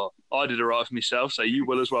 oh, I did it right for myself, so you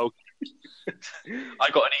will as well. I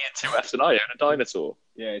got an E and 2 Fs and I own a dinosaur.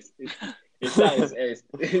 Yeah,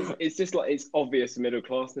 it's just like it's obvious middle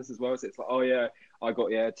classness as well. So it's like, oh yeah, I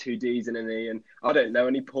got 2 Ds and an E, and I don't know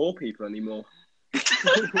any poor people anymore.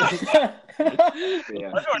 I don't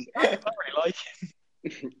really like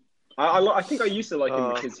him. I think I used to like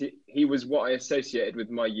him because he was what I associated with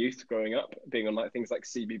my youth growing up, being on like things like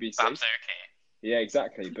CBBC. Absolutely. Yeah,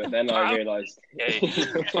 exactly. But then I realised...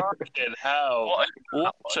 Fucking hell.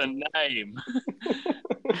 What a name.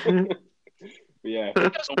 Yeah.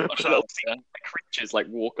 Creatures like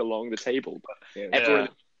walk along the table, but everyone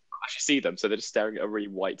actually see them, so they're just staring at a really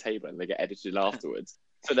white table and they get edited afterwards.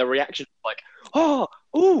 So their reaction is like, oh,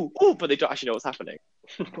 ooh, but they don't actually know what's happening.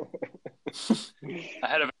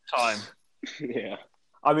 Ahead of its time. Yeah.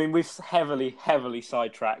 I mean, we've heavily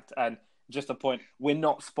sidetracked, and just a point, we're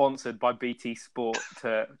not sponsored by BT Sport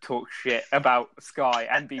to talk shit about Sky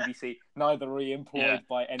and BBC. Neither are we employed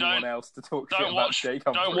by anyone else to talk shit about Jake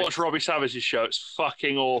Humphreys. Don't watch Robbie Savage's show. It's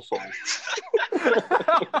fucking awful.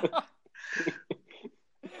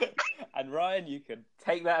 And Ryan, you can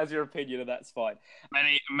take that as your opinion, and that's fine.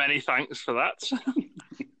 Many thanks for that.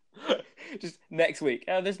 Just next week.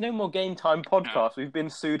 There's no more Game Time podcast. We've been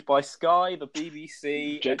sued by Sky, the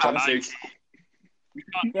BBC, Jake Humphreys.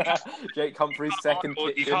 Jake Humphreys' second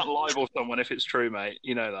kitchen. You can't libel someone if it's true, mate.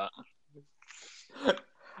 You know that.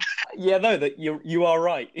 Yeah, no, that you are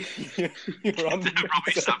right. You're on the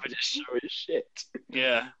Robbie Savage's show is shit.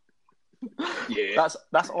 Yeah. Yeah.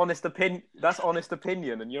 That's honest opinion. That's honest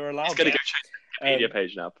opinion, and you're allowed. He's gonna go check the media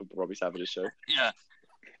page now for Robbie Savage's show. Yeah.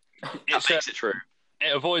 That makes it true.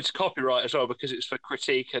 It avoids copyright as well because it's for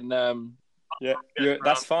critique and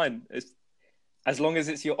that's fine. It's as long as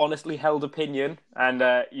it's your honestly held opinion and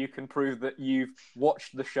you can prove that you've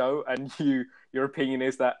watched the show and your opinion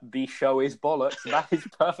is that the show is bollocks, that is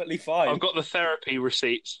perfectly fine. I've got the therapy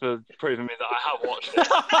receipts for proving me that I have watched it.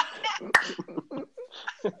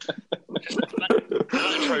 Just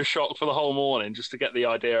electroshock for the whole morning just to get the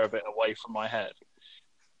idea of it away from my head.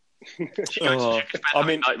 I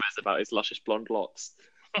mean, nightmares about his luscious blonde locks.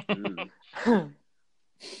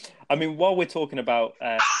 I mean, while we're talking about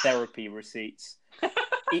therapy receipts,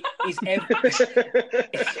 is every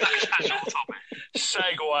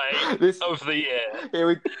segue of the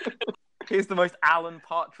year. Here's the most Alan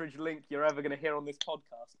Partridge link you're ever going to hear on this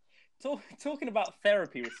podcast. Talking about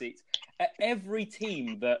therapy receipts, every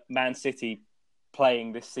team that Man City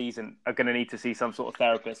playing this season are going to need to see some sort of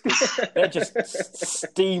therapist because they're just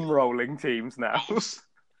steamrolling teams now.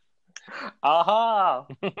 Aha!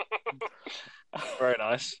 Very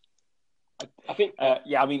nice. I think.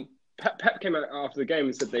 I mean, Pep came out after the game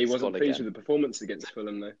and said that he wasn't pleased with the performance against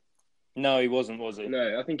Fulham, though. No, he wasn't, was he?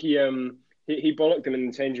 No, I think he bollocked him in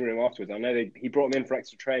the changing room afterwards. I know he brought him in for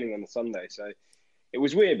extra training on the Sunday, so it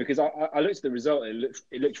was weird because I looked at the result and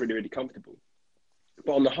it looked really, really comfortable.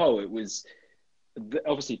 But on the whole, it was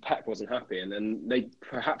obviously Pep wasn't happy, and then they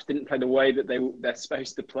perhaps didn't play the way that they're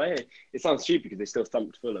supposed to play. It sounds stupid because they still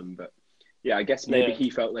thumped Fulham, but yeah, I guess maybe he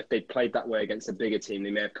felt if they'd played that way against a bigger team,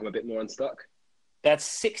 they may have come a bit more unstuck. That's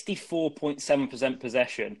 64.7%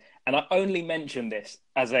 possession, and I only mention this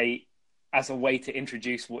as a way to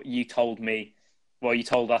introduce what you told me. Well, you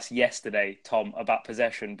told us yesterday, Tom, about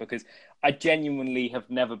possession, because I genuinely have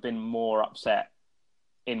never been more upset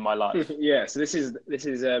in my life. Yeah, so this is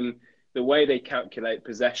the way they calculate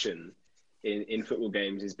possession in football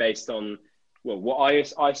games is based on, well, what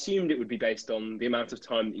I assumed it would be based on the amount of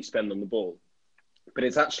time that you spend on the ball, but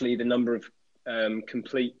it's actually the number of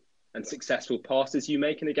complete and successful passes you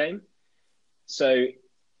make in a game. So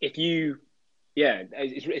if you,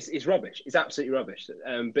 it's rubbish. It's absolutely rubbish.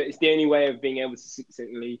 But it's the only way of being able to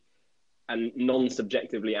succinctly and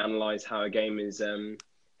non-subjectively analyse how a game is,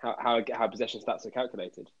 how possession stats are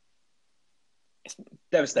calculated. It's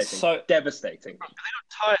devastating. So devastating. Do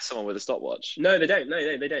they not tie someone with a stopwatch? No, they don't.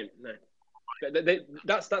 No, they don't. No.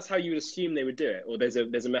 That's how you would assume they would do it. Or there's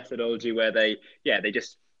a methodology where they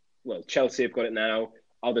just, well, Chelsea have got it now,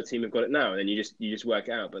 other team have got it now, and then you just work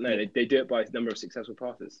it out. But no, they do it by number of successful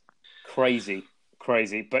passes. Crazy.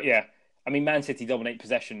 But yeah, I mean, Man City dominate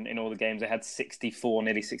possession in all the games. They had 64,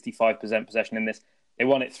 nearly 65% possession in this. They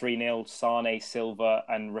won it 3-0. Sane, Silva,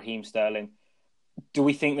 and Raheem Sterling. Do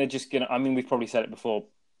we think they're just going to... I mean, we've probably said it before,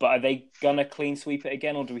 but are they going to clean sweep it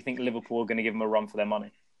again, or do we think Liverpool are going to give them a run for their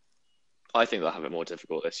money? I think they'll have it more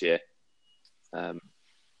difficult this year.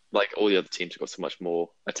 Like all the other teams have got so much more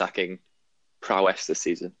attacking prowess this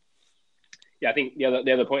season. Yeah, I think the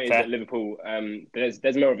other point is that Liverpool,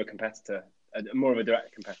 there's more of a competitor, more of a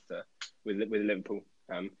direct competitor with Liverpool.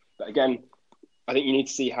 But again, I think you need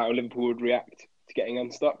to see how Liverpool would react to getting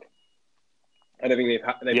unstuck. I don't think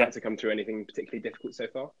they've had to come through anything particularly difficult so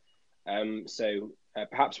far. So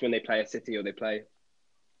perhaps when they play a City or they play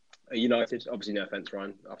a United, obviously no offence,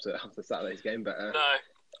 Ryan, after Saturday's game, but no,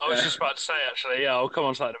 I was just about to say actually, I'll come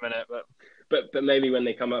on to that in a minute, but maybe when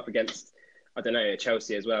they come up against, I don't know,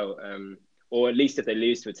 Chelsea as well, or at least if they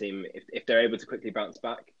lose to a team, if they're able to quickly bounce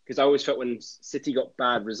back, because I always felt when City got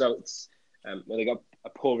bad results, they got a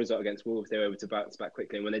poor result against Wolves, they were able to bounce back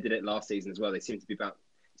quickly, and when they did it last season as well, they seemed to be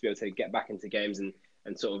able to get back into games and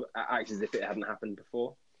sort of act as if it hadn't happened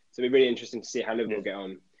before. So it'll be really interesting to see how Liverpool get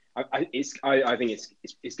on. I think it's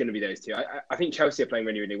going to be those two. I think Chelsea are playing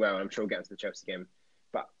really, really well, and I'm sure we'll get into the Chelsea game.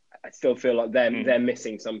 But I still feel like they're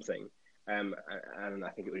missing something, and I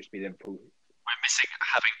think it would just be Liverpool. We're missing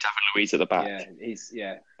having David Luiz at the back.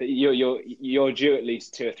 You're due at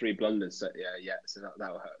least 2 or 3 blunders. So so that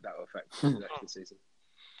will affect the rest of the season.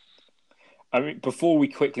 I mean, before we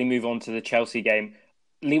quickly move on to the Chelsea game,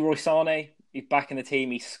 Leroy Sane, he's back in the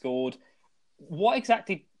team. He scored. What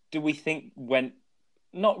exactly do we think went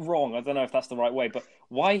not wrong? I don't know if that's the right way, but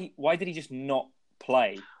why did he just not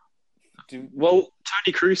play? Well,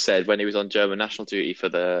 Tony Kroos said when he was on German national duty for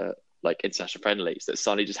the international friendlies that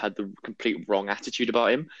Sane just had the complete wrong attitude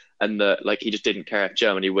about him, and that he just didn't care if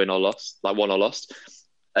Germany won or lost,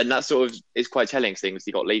 and that sort of is quite telling. Things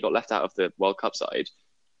he got left out of the World Cup side,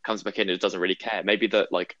 comes back in and doesn't really care. Maybe that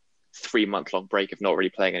 3-month-long break of not really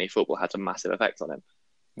playing any football had a massive effect on him.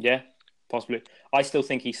 Yeah, possibly. I still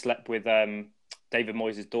think he slept with David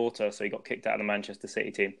Moyes' daughter, so he got kicked out of the Manchester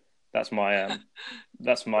City team. That's my idea.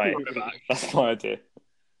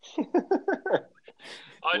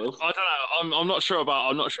 I don't know. I'm not sure if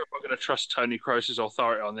I'm going to trust Tony Kroos's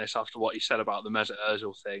authority on this after what he said about the Mesut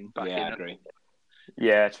Ozil thing back in. I agree.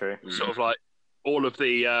 Yeah, true. Sort of all of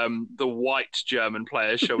the white German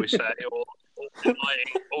players, shall we say,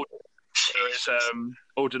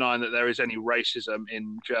 or denying that there is any racism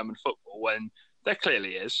in German football when there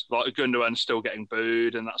clearly is. Gundogan's still getting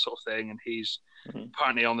booed and that sort of thing, and he's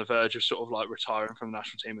apparently on the verge of sort of retiring from the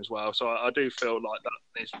national team as well. So I do feel like that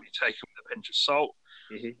needs to be taken with a pinch of salt.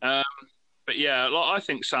 Mm-hmm. But yeah, I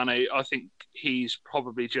think Sané, I think he's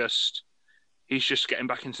probably just he's just getting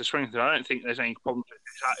back into the swing of it. I don't think there's any problem with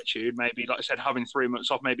his attitude. Maybe, like I said, having 3 months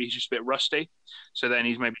off, maybe he's just a bit rusty. So then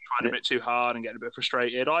he's maybe trying a bit too hard and getting a bit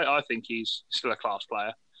frustrated. I think he's still a class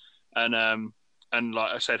player. And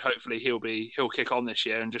like I said, hopefully he'll kick on this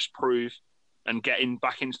year and just prove and get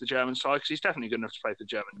back into the German side, because he's definitely good enough to play for the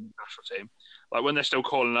German national team. Like when they're still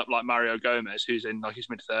calling up like Mario Gomez, who's in like his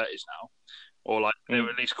mid-30s now, or like they were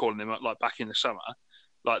at least calling him up like back in the summer.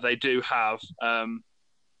 Like they do have a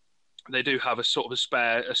sort of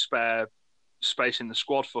a spare space in the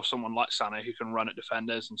squad for someone like Sané who can run at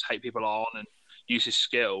defenders and take people on and use his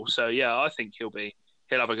skill. So yeah, I think he'll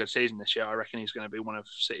have a good season this year. I reckon he's going to be one of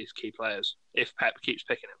City's key players if Pep keeps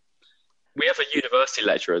picking him. We have a university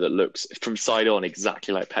lecturer that looks from side on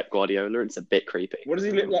exactly like Pep Guardiola. It's a bit creepy. What does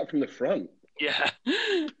he look like from the front? Yeah.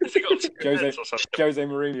 Has he got Jose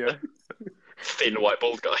Mourinho. Thin white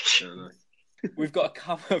bald guy. We've got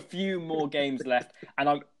a few more games left,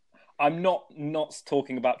 and I'm not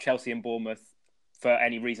talking about Chelsea and Bournemouth for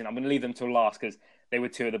any reason. I'm going to leave them till last because they were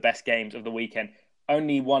two of the best games of the weekend.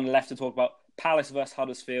 Only one left to talk about: Palace versus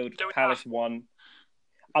Huddersfield. Palace won.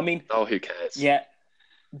 I mean, who cares? Yeah.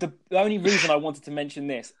 The only reason I wanted to mention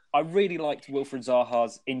this, I really liked Wilfried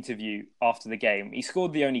Zaha's interview after the game. He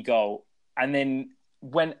scored the only goal, and then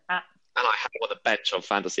went at. And I had him on the bench on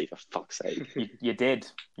fantasy, for fuck's sake. You did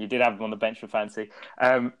have him on the bench for fantasy,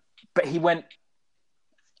 but he went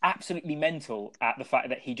absolutely mental at the fact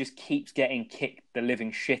that he just keeps getting kicked the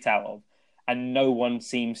living shit out of, and no one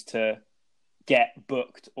seems to get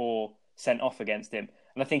booked or sent off against him.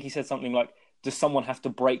 And I think he said something like, "Does someone have to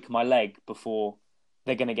break my leg before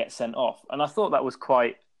they're going to get sent off?" And I thought that was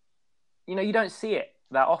quite, you don't see it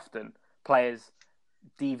that often. Players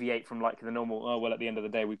deviate from like the normal, oh, well, at the end of the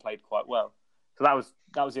day, we played quite well. So that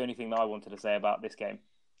was the only thing that I wanted to say about this game.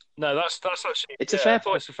 No, that's actually... It's a fair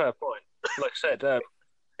point. It's a fair point. Like I said...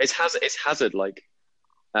 It's Hazard, like...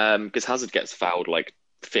 Because Hazard gets fouled like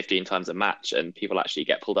 15 times a match and people actually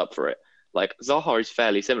get pulled up for it. Like, Zaha is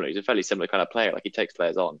fairly similar. He's a fairly similar kind of player. Like, he takes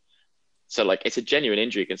players on. So, like, it's a genuine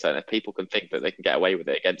injury concern. If people can think that they can get away with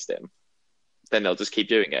it against him, then they'll just keep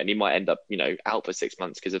doing it. And he might end up, out for 6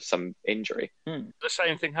 months because of some injury. The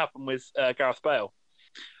same thing happened with Gareth Bale.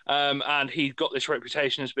 And he got this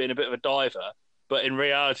reputation as being a bit of a diver. But in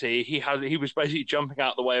reality, he was basically jumping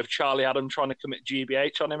out the way of Charlie Adam trying to commit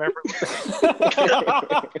GBH on him every week.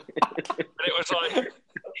 And it was like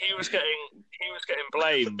he was getting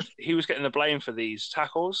blamed. He was getting the blame for these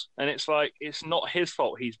tackles, and it's like it's not his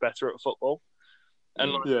fault. He's better at football,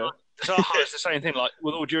 and Zaha is the same thing. Like,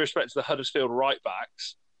 with all due respect to the Huddersfield right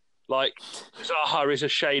backs, like Zaha is a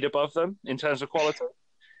shade above them in terms of quality.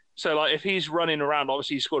 So, like, if he's running around,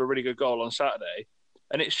 obviously he scored a really good goal on Saturday.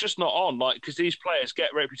 And it's just not on, like, because these players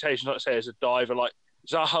get reputations, like I say, as a diver. Like,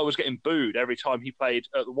 Zaha was getting booed every time he played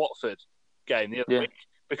at the Watford game the other week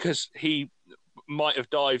because he might have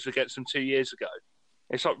dived against them 2 years ago.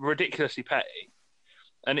 It's, like, ridiculously petty.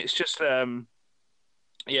 And it's just, I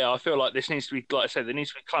feel like this needs to be, like I said, they need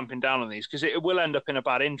to be clamping down on these because it will end up in a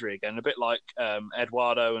bad injury again, a bit like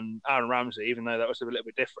Eduardo and Aaron Ramsey, even though that was a little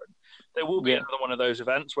bit different. There will be another one of those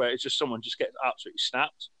events where it's just someone just gets absolutely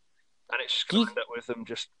snapped. And it's just going to end up with them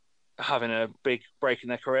just having a big break in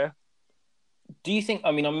their career. Do you think,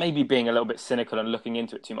 I mean, I'm maybe being a little bit cynical and looking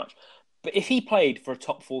into it too much, but if he played for a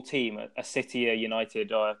top 4 team, a City, a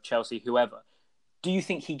United, or a Chelsea, whoever, do you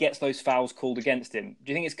think he gets those fouls called against him?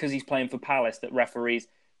 Do you think it's because he's playing for Palace that referees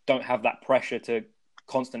don't have that pressure to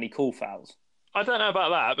constantly call fouls? I don't know about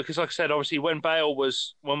that because, like I said, obviously when Bale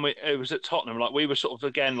was it was at Tottenham, like we were sort of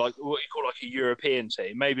again like what you call like a European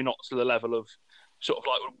team, maybe not to the level of sort of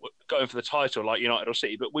like going for the title like United or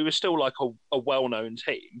City, but we were still like a well-known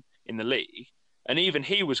team in the league. And even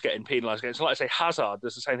he was getting penalised against. Like I say, Hazard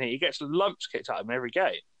does the same thing. He gets lumps kicked at him every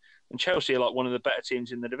game. And Chelsea are like one of the better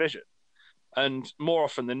teams in the division. And more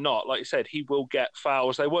often than not, like you said, he will get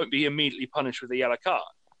fouls. They won't be immediately punished with a yellow card,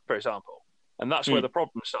 for example. And that's where the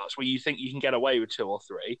problem starts, where you think you can get away with 2 or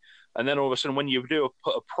 3. And then all of a sudden, when you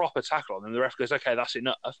put a proper tackle on them, the ref goes, okay, that's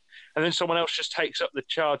enough. And then someone else just takes up the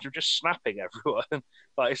charge of just snapping everyone.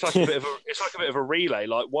 Like it's like a bit of a relay.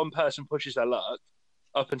 Like one person pushes their luck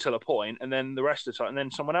up until a point, and then the rest of the time, and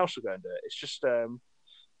then someone else will go and do it. It's just,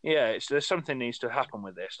 there's something needs to happen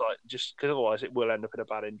with this, like just because otherwise it will end up in a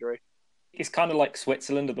bad injury. It's kind of like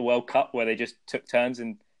Switzerland at the World Cup, where they just took turns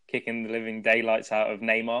in kicking the living daylights out of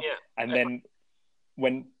Neymar, and then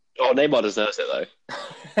when Neymar deserves it though.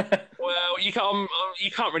 Well, you can't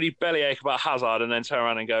really bellyache about Hazard and then turn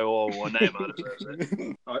around and go, oh, well, Neymar deserves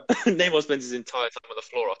it. Neymar spends his entire time on the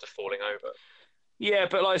floor after falling over. Yeah,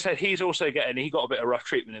 but like I said, he got a bit of rough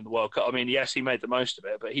treatment in the World Cup. I mean, yes, he made the most of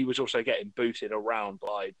it, but he was also getting booted around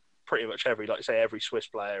by pretty much every Swiss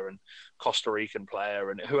player and Costa Rican player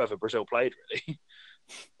and whoever Brazil played, really.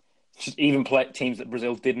 Just even teams that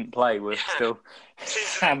Brazil didn't play were still.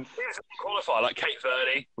 Qualify like Cape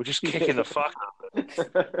Verde. We're just kicking the fuck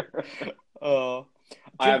up. Oh,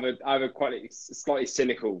 I have a quite slightly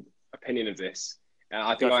cynical opinion of this.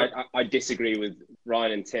 I think I disagree with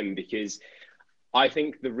Ryan and Tim because I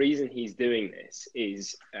think the reason he's doing this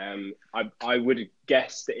is I would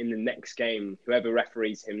guess that in the next game, whoever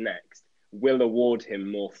referees him next will award him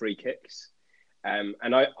more free kicks. And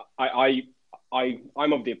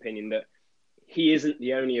I'm of the opinion that he isn't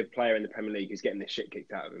the only player in the Premier League who's getting this shit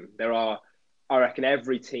kicked out of him. I reckon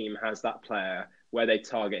every team has that player where they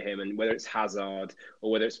target him, and whether it's Hazard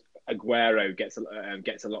or whether it's Aguero gets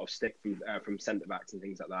a lot of stick from centre backs and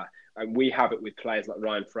things like that. And we have it with players like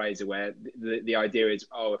Ryan Fraser, where the idea is,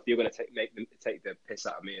 if you're going to take the piss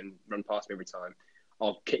out of me and run past me every time,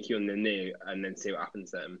 I'll kick you in the knee and then see what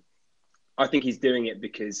happens then. I think he's doing it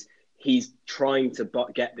because he's trying to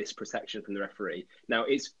get this protection from the referee. Now,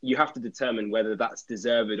 you have to determine whether that's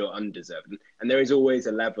deserved or undeserved, and there is always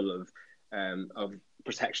a level of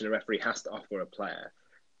protection a referee has to offer a player.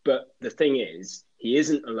 But the thing is, he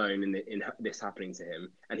isn't alone in this happening to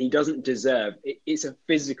him, and he doesn't deserve. It's a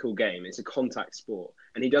physical game; it's a contact sport,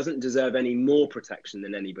 and he doesn't deserve any more protection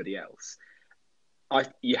than anybody else.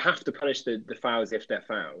 You have to punish the fouls if they're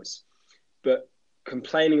fouls, but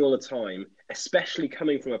complaining all the time, especially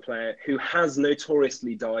coming from a player who has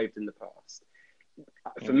notoriously dived in the past,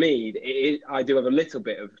 for me, I do have a little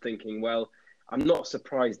bit of thinking, well, I'm not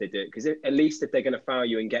surprised they do it, because at least if they're going to foul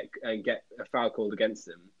you and get a foul called against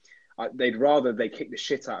them, they'd rather they kick the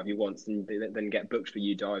shit out of you once than get booked for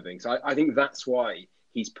you diving. So I think that's why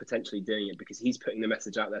he's potentially doing it, because he's putting the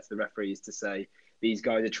message out there to the referees to say, these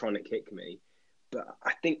guys are trying to kick me. But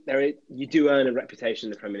I think you do earn a reputation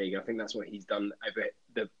in the Premier League. I think that's what he's done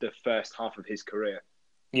over the first half of his career.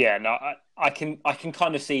 Yeah, no, I can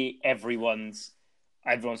kind of see everyone's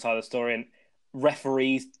side of the story, and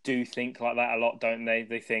referees do think like that a lot, don't they?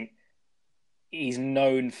 They think he's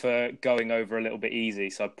known for going over a little bit easy,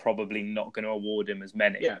 so I'm probably not going to award him as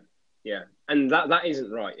many. Yeah, and that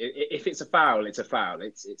isn't right. If it's a foul, it's a foul.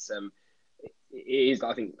 It is.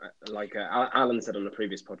 I think, like Alan said on the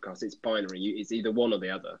previous podcast, it's binary. It's either one or the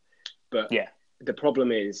other. But the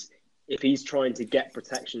problem is, if he's trying to get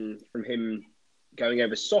protection from him going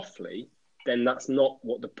over softly, then that's not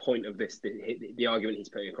what the point of the argument he's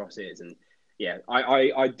putting across is. And yeah,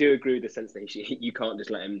 I do agree with the sense that you can't just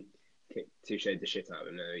let him kick Touche the shit out of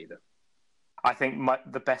him there either. I think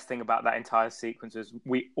the best thing about that entire sequence is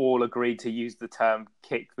we all agreed to use the term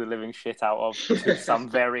 "kick the living shit out of" to some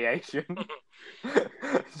variation.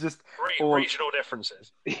 Just regional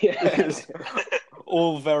differences. Yes.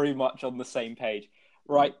 All very much on the same page.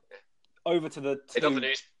 Right, over to the two... In other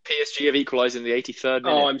news, PSG have equalised in the 83rd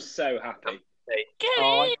minute. Oh, I'm so happy.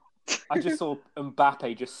 I just saw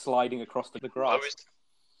Mbappe just sliding across the grass.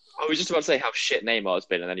 I was just about to say how shit Neymar has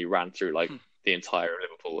been, and then he ran through the entire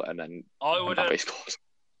Liverpool, and then Mbappe scored.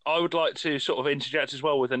 I would like to sort of interject as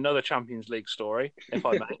well with another Champions League story, if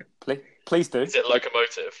I may. Please do. Is it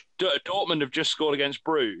Locomotive? Dortmund have just scored against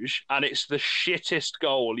Bruges, and it's the shittest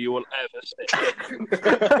goal you will ever see.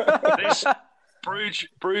 This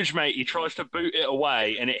Bruges mate, he tries to boot it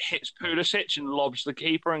away, and it hits Pulisic and lobs the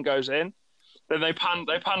keeper and goes in. Then they pan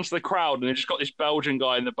to the crowd, and they just got this Belgian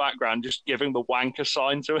guy in the background just giving the wanker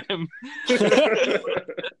sign to him.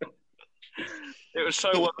 It was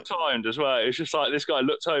so well timed as well. It was just like this guy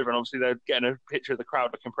looked over, and obviously they're getting a picture of the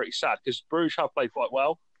crowd looking pretty sad, because Bruges have played quite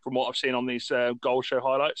well from what I've seen on these goal show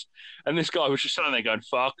highlights. And this guy was just standing there going,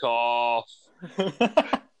 "Fuck off."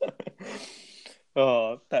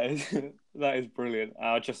 Oh, that is brilliant.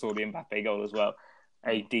 I just saw the Mbappe goal as well.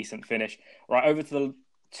 A decent finish. Right, over to the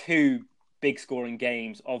two big scoring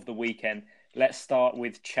games of the weekend. Let's start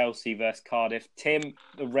with Chelsea versus Cardiff. Tim,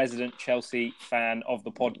 the resident Chelsea fan of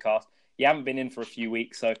the podcast, you haven't been in for a few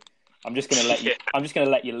weeks, so I'm just going to let you. I'm just going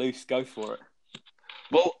to let you loose. Go for it.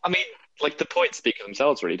 Well, I mean, the points speak for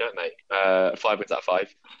themselves, really, don't they? 5 wins out of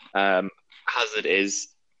 5. Hazard is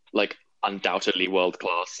undoubtedly world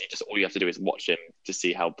class. All you have to do is watch him to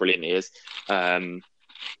see how brilliant he is. And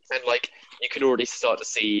you can already start to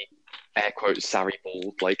see air quotes Sarri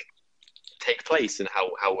ball take place, and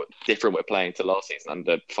how different we're playing to last season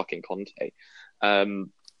under fucking Conte. There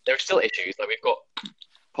are still issues. We've got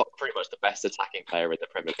pretty much the best attacking player in the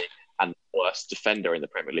Premier League and worst defender in the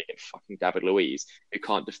Premier League in fucking David Luiz, who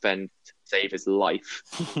can't defend to save his life.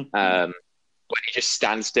 When he just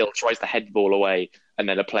stands still, tries to head the ball away, and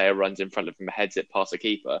then a player runs in front of him, heads it past a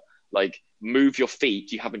keeper. Move your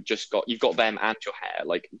feet. You've got them and your hair.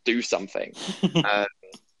 Do something.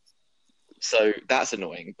 So that's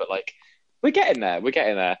annoying. But like, we're getting there. We're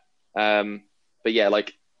getting there. But yeah,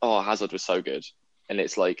 like, oh, Hazard was so good, and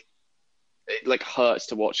it's like, it like hurts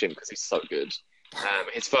to watch him because he's so good.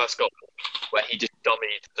 His first goal, where he just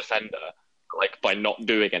dummied the defender, like by not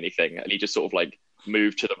doing anything, and he just sort of like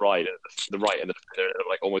moved to the right, and the defender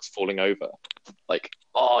like almost falling over. Like,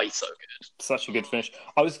 oh, he's so good. Such a good finish.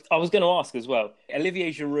 I was going to ask as well.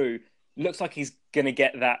 Olivier Giroud looks like he's going to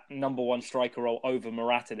get that number one striker role over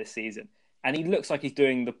Morata this season, and he looks like he's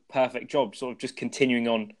doing the perfect job, sort of just continuing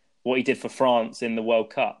on what he did for France in the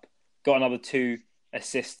World Cup. Got another 2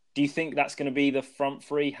 assists. Do you think that's going to be the front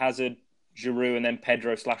three: Hazard, Giroud, and then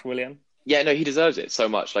Pedro/Willian? Yeah, no, he deserves it so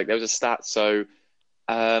much. Like there was a stat, so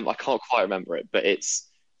I can't quite remember it, but it's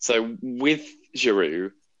so with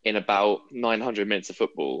Giroud in about 900 minutes of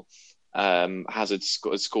football, Hazard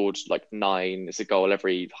scored like 9. It's a goal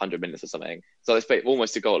every 100 minutes or something. So it's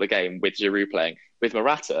almost a goal a game with Giroud playing. With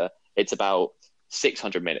Morata, it's about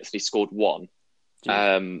 600 minutes, and he scored 1.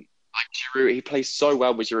 Like Giroud, he plays so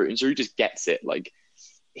well with Giroud, and Giroud just gets it. Like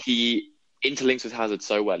he interlinks with Hazard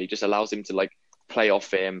so well. He just allows him to like play off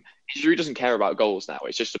him. Giroud doesn't care about goals now.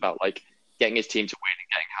 It's just about like getting his team to win and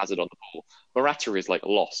getting Hazard on the ball. Morata is like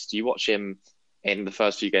lost. You watch him in the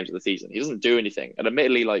first few games of the season. He doesn't do anything. And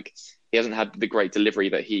admittedly, like he hasn't had the great delivery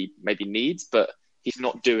that he maybe needs, but he's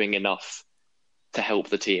not doing enough to help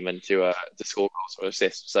the team and to score goals or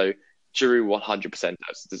assists. So Giroud 100%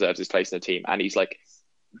 deserves his place in the team, and he's like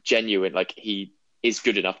genuine. Like he is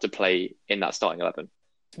good enough to play in that starting 11.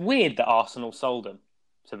 It's weird that Arsenal sold him,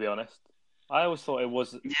 to be honest. I always thought it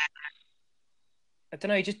was. Yeah. I don't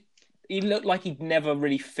know. He looked like he'd never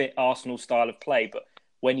really fit Arsenal's style of play, but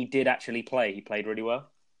when he did actually play, he played really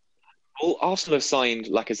well. Well, Arsenal have signed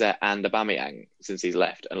Lacazette and Aubameyang since he's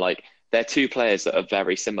left, and like they're 2 players that are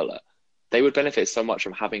very similar. They would benefit so much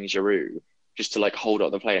from having Giroud just to like hold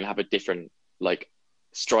up the play and have a different like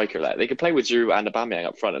striker there. They could play with Giroud and Aubameyang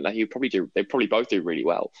up front, and they'd probably both do really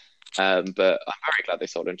well. But I'm very glad they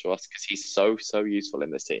sold him to us because he's so useful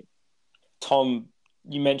in this team. Tom,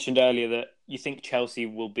 you mentioned earlier that you think Chelsea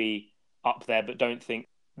will be up there, but don't think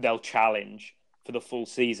they'll challenge for the full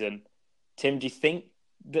season. Tim, do you think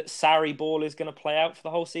that Sarri ball is going to play out for the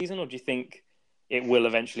whole season, or do you think it will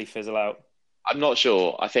eventually fizzle out? I'm not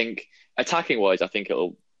sure. I think attacking-wise, I think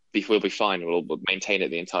we'll be fine. We'll maintain it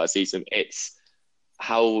the entire season. It's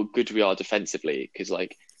how good we are defensively, because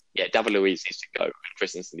like, yeah, David Luiz needs to go and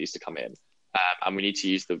Christensen needs to come in, and we need to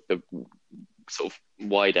use the sort of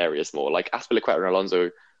wide areas more. Like Azpilicueta and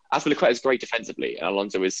Alonso. Azpilicueta is great defensively, and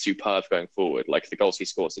Alonso is superb going forward. Like the goals he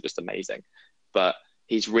scores are just amazing, but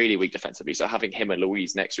he's really weak defensively. So having him and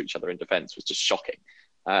Luiz next to each other in defence was just shocking.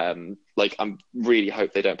 Like I'm really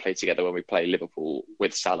hope they don't play together when we play Liverpool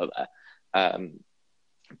with Salah there.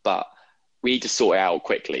 But we need to sort it out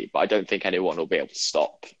quickly. But I don't think anyone will be able to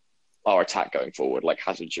stop our attack going forward. Like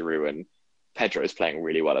Hazard, Giroud, and Pedro is playing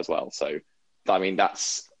really well as well. So I mean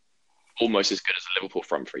that's almost as good as a Liverpool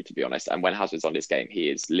front three, to be honest. And when Hazard's on this game, he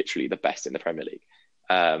is literally the best in the Premier League.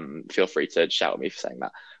 Feel free to shout at me for saying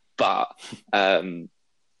that. But I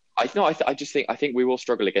think we will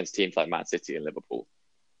struggle against teams like Man City and Liverpool.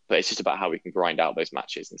 But it's just about how we can grind out those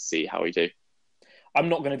matches and see how we do. I'm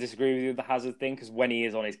not going to disagree with you with the Hazard thing, because when he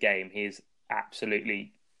is on his game, he is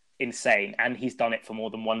absolutely insane, and he's done it for more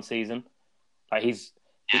than one season. Like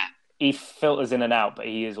he filters in and out, but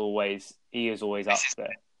he is always up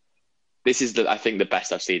there. This is I think the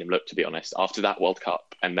best I've seen him look, to be honest. After that World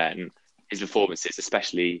Cup and then his performances,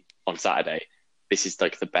 especially on Saturday, this is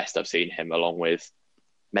like the best I've seen him, along with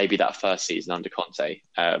maybe that first season under Conte,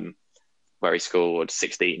 where he scored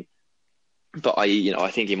 16. But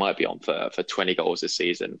I think he might be on for 20 goals this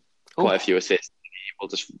season, quite a few assists.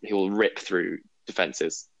 He will rip through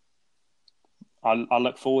defences. I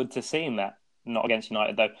look forward to seeing that. Not against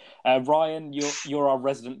United though. Ryan, you're our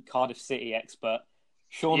resident Cardiff City expert.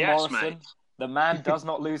 Sean Morrison, mate. The man does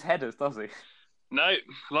not lose headers, does he? No,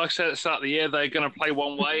 like I said at the start of the year, they're going to play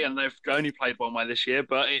one way, and they've only played one way this year,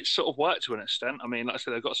 but it's sort of worked to an extent. I mean, like I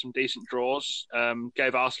said, they've got some decent draws,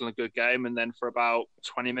 gave Arsenal a good game, and then for about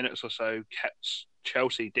 20 minutes or so kept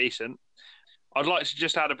Chelsea decent. I'd like to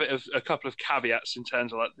just add a couple of caveats in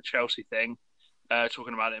terms of like the Chelsea thing,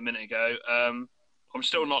 talking about it a minute ago. I'm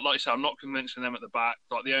still not, like I said, I'm not convincing them at the back.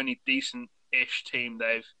 Like the only decent-ish team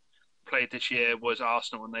they've played this year was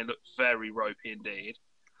Arsenal, and they looked very ropey indeed.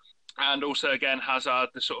 And also, again, Hazard,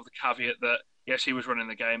 the caveat that, yes, he was running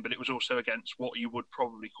the game, but it was also against what you would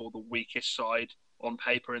probably call the weakest side on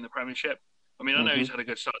paper in the Premiership. I mean, I know he's had a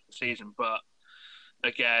good start to the season, but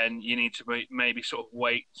again, you need to maybe sort of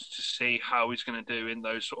wait to see how he's going to do in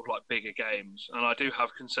those sort of like bigger games. And I do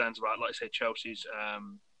have concerns about, like I say, Chelsea's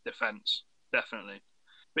defence. definitely.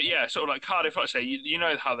 But yeah, sort of like Cardiff, like I say, you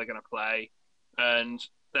know how they're going to play, and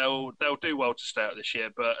they'll do well to stay out this year.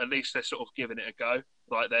 But at least they're sort of giving it a go.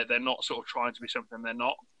 Like they're not sort of trying to be something they're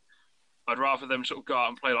not. I'd rather them sort of go out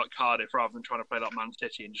and play like Cardiff rather than trying to play like Man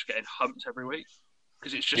City and just getting humped every week,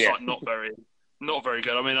 because it's just like not very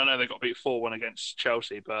good. I mean, I know they got beat 4-1 against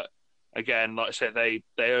Chelsea, but again, like I said, they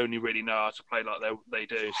only really know how to play like they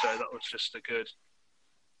do. So that was just a good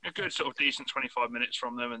sort of decent 25 minutes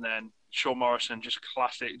from them, and then Sean Morrison just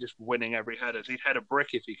classic, just winning every header. He'd head a brick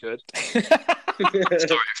if he could.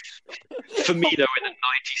 Sorry. Firmino in the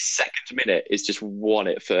 92nd minute is just won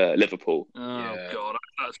it for Liverpool. Oh God,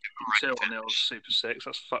 that's 2-0 Super 6.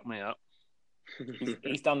 That's fucked me up.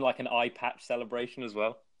 He's done like an eye patch celebration as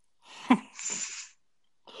well.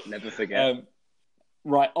 Never forget.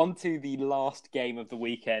 Right, on to the last game of the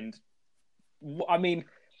weekend. I mean,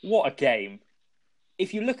 what a game.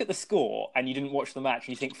 If you look at the score and you didn't watch the match and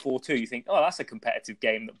you think 4-2, you think, oh, that's a competitive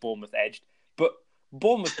game that Bournemouth edged. But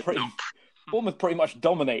Bournemouth pretty much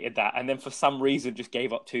dominated that, and then for some reason just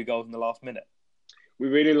gave up 2 goals in the last minute. We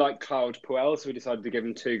really like Claude Puel, so we decided to give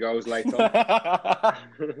him 2 goals late on. That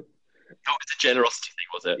was a generosity thing,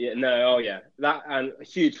 was it? Yeah, no, oh yeah. That, and a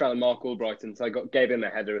huge fan of Mark Albrighton, so I gave him a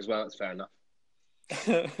header as well. That's fair enough.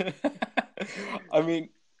 I mean,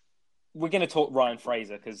 we're going to talk Ryan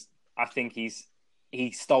Fraser because I think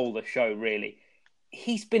he stole the show, really.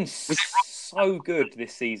 He's been so good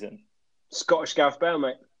this season. Scottish Gareth Bale,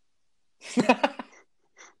 mate.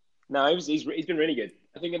 No, he's been really good.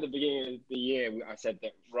 I think at the beginning of the year, I said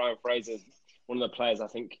that Ryan Fraser is one of the players I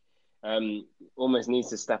think almost needs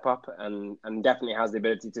to step up and definitely has the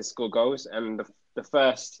ability to score goals. And the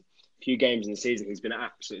first few games in the season, he's been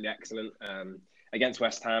absolutely excellent. Against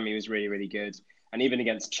West Ham, he was really, really good. And even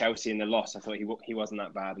against Chelsea in the loss, I thought he wasn't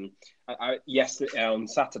that bad. And on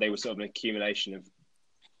Saturday was sort of an accumulation of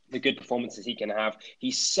the good performances he can have.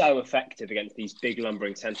 He's so effective against these big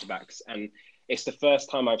lumbering centre-backs. And it's the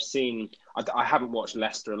first time I've seen... I haven't watched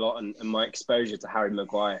Leicester a lot, and my exposure to Harry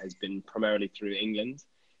Maguire has been primarily through England.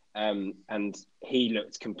 And he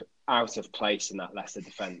looked out of place in that Leicester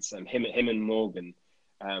defence. Him and Morgan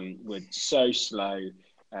were so slow,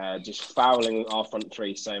 just fouling our front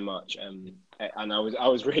three so much. And I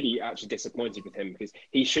was really actually disappointed with him because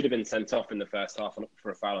he should have been sent off in the first half for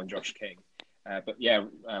a foul on Josh King. But yeah,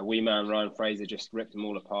 wee man Ryan Fraser just ripped them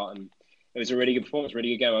all apart, and it was a really good performance,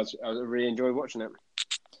 really good game. I really enjoyed watching it.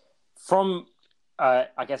 From, I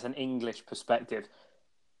guess, an English perspective,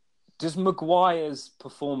 does Maguire's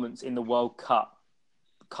performance in the World Cup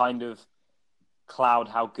kind of cloud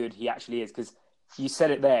how good he actually is? Because you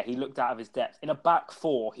said it there, he looked out of his depth. In a back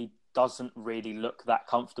four, he doesn't really look that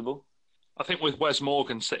comfortable. I think with Wes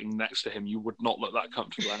Morgan sitting next to him, you would not look that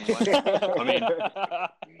comfortable anyway. I mean,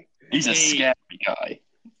 he's a scary guy.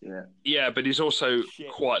 Yeah, but he's also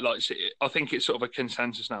quite like. I think it's sort of a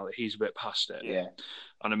consensus now that he's a bit past it. Yeah,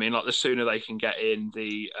 and I mean, like the sooner they can get in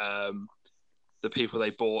the people they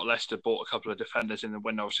bought. Leicester bought a couple of defenders in the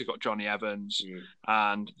window. Obviously, got Johnny Evans,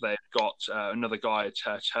 and they've got another guy, a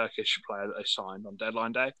Turkish player that they signed on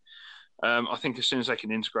deadline day. I think as soon as they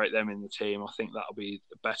can integrate them in the team, I think that'll be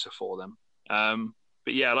better for them.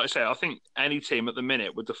 But yeah, like I say, I think any team at the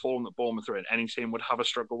minute with the form that Bournemouth are in, any team would have a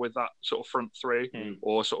struggle with that sort of front three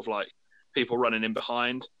or sort of like people running in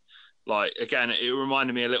behind. Like, again, it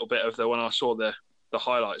reminded me a little bit of when I saw the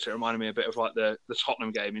highlights, it reminded me a bit of like the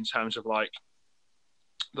Tottenham game in terms of like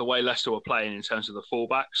the way Leicester were playing in terms of the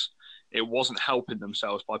fullbacks. It wasn't helping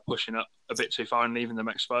themselves by pushing up a bit too far and leaving them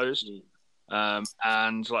exposed.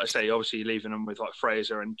 And like I say, obviously leaving them with like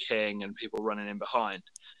Fraser and King and people running in behind,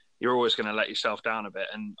 you're always going to let yourself down a bit.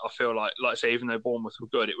 And I feel like I say, even though Bournemouth were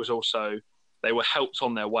good, it was also, they were helped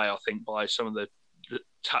on their way, I think, by some of the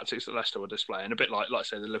tactics that Leicester were displaying, a bit like I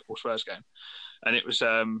say, the Liverpool Spurs game. And it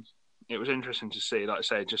was interesting to see, like I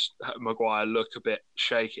say, just Maguire look a bit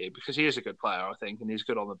shaky because he is a good player, I think, and he's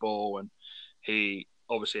good on the ball. And he,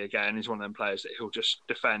 obviously, again, he's one of them players that he'll just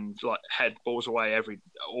defend, like head balls away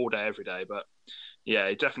all day, every day. But yeah,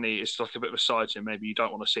 it definitely it's like a bit of a side to him. Maybe you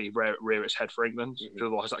don't want to see rear its head for England, because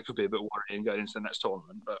otherwise that could be a bit worrying going into the next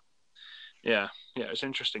tournament. But yeah, it's an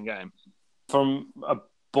interesting game. From a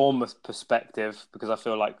Bournemouth perspective, because I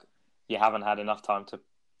feel like you haven't had enough time to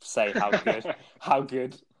say how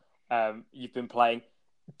good you've been playing.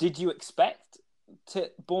 Did you expect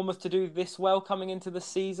Bournemouth to do this well coming into the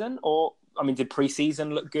season, or I mean, did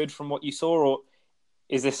pre-season look good from what you saw, or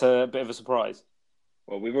is this a bit of a surprise?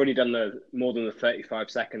 Well, we've already done more than the 35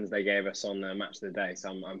 seconds they gave us on Match of the Day, so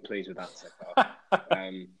I'm pleased with that so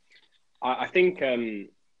far. I think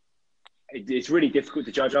it's really difficult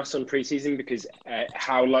to judge us on pre-season because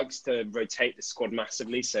Howe likes to rotate the squad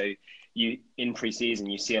massively. So you in pre-season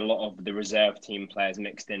you see a lot of the reserve team players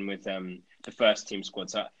mixed in with the first team squad.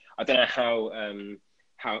 So I don't know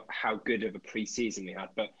how good of a pre-season we had,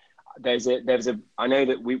 but I know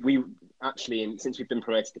that we actually, since we've been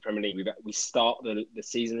promoted to the Premier League, we start the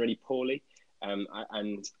season really poorly.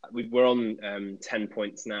 And we're on 10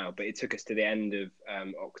 points now, but it took us to the end of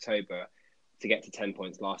October to get to 10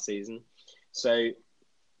 points last season. So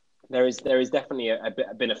there is definitely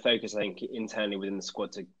been a focus, I think, internally within the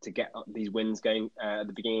squad to get these wins going at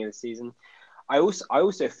the beginning of the season. I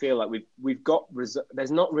also feel like we've got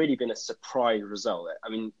there's not really been a surprise result. I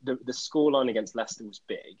mean, the scoreline against Leicester was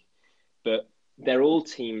big, but they're all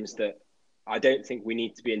teams that I don't think we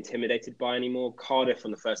need to be intimidated by anymore. Cardiff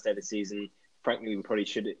on the first day of the season, frankly, we probably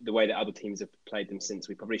should, the way that other teams have played them since,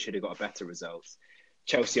 we probably should have got a better result.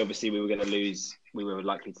 Chelsea, obviously, we were going to lose. We were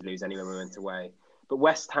likely to lose anyway when we went away. But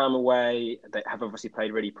West Ham away, they have obviously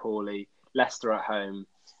played really poorly. Leicester at home.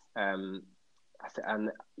 I'm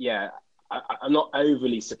not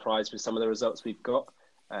overly surprised with some of the results we've got.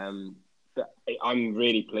 But I'm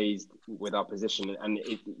really pleased with our position. And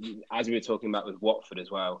as we were talking about with Watford as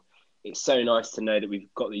well, it's so nice to know that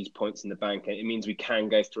we've got these points in the bank. And it means we can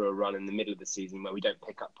go through a run in the middle of the season where we don't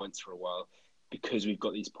pick up points for a while because we've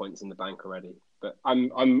got these points in the bank already. But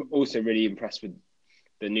I'm also really impressed with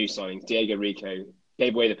the new signings. Diego Rico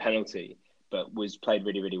gave away the penalty, but was played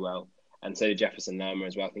really, really well. And so did Jefferson Lerma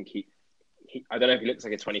as well. I think he I don't know if he looks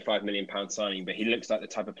like a £25 million signing, but he looks like the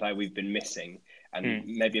type of player we've been missing, and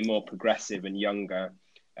maybe a more progressive and younger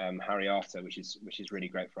Harry Arter, which is really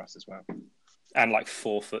great for us as well. And like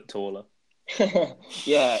 4 foot taller.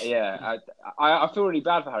 Yeah. I feel really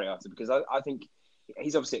bad for Harry Arter because I think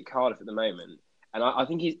he's obviously at Cardiff at the moment, and I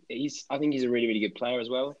think he's a really, really good player as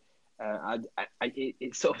well.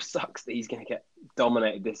 It sort of sucks that he's going to get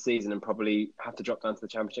dominated this season and probably have to drop down to the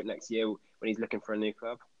Championship next year when he's looking for a new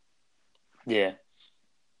club. Yeah.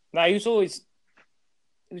 No, he was always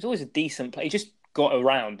a decent player. He just got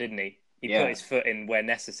around, didn't he? He put his foot in where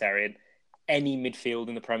necessary, and any midfield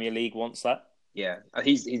in the Premier League wants that. Yeah,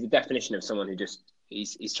 he's the definition of someone who just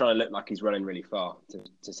he's trying to look like he's running really far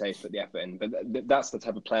to say he's put the effort in. But that's the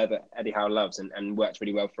type of player that Eddie Howe loves and worked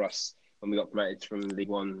really well for us when we got promoted from League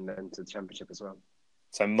One and then to the Championship as well.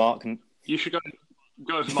 So Mark, you should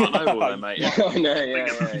go for Mark Noble then, mate. Oh no,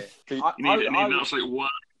 yeah. You need an absolute world.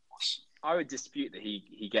 I would dispute that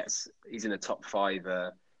he's in the top 5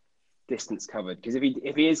 distance covered, because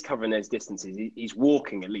if he is covering those distances, he's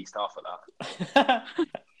walking at least half of that.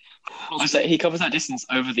 I say he covers that distance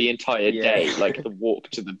over the entire day, like the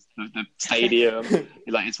walk to the stadium,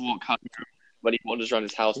 like his walk home when he wanders around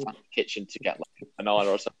his house and the kitchen to get like a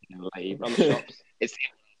banana or something and leave. Run the shops. It's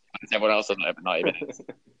everyone else does it over 90 minutes.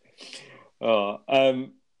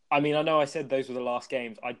 I mean, I know I said those were the last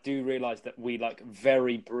games. I do realise that we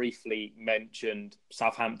very briefly mentioned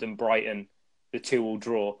Southampton, Brighton, the 2-2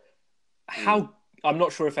 draw. I'm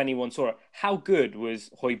not sure if anyone saw it. How good was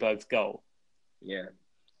Højbjerg's goal? Yeah.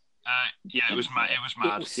 It was mad. It was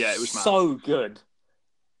mad. It was mad. So good.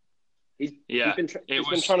 He's been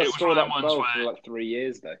trying to score that goal for 3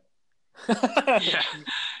 years though. yeah.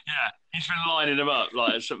 He's been lining them up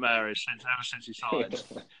at St Mary's ever since he started.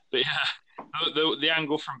 But yeah, the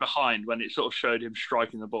angle from behind when it sort of showed him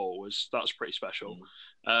striking the ball that's pretty special.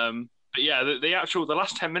 But yeah, the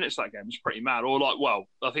last 10 minutes of that game was pretty mad. Or I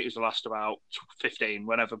think it was the last about 15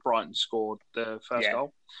 whenever Brighton scored the first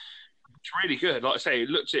goal. It's really good. Like I say,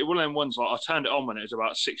 it one of them ones I turned it on when it was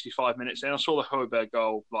about 65 minutes in. I saw the Højbjerg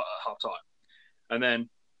goal at half time, and then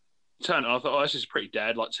turned it on. I thought, this is pretty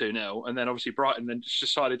dead, 2-0. And then obviously Brighton then just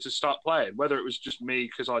decided to start playing. Whether it was just me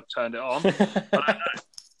because I turned it on, I don't know.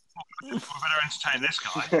 We better entertain this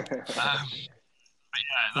guy. But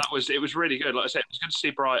yeah, it was really good. Like I said, it was good to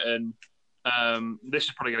see Brighton. This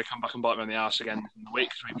is probably going to come back and bite me on the arse again in the week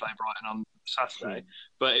because we play Brighton on Saturday.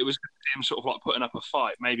 But it was good to see him sort of putting up a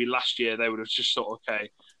fight. Maybe last year they would have just thought, okay,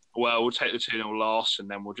 well, we'll take the 2-0 loss and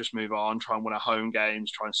then we'll just move on, try and win our home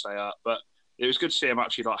games, try and stay up. But it was good to see him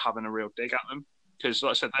actually having a real dig at them because,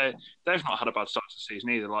 like I said, they've not had a bad start to the season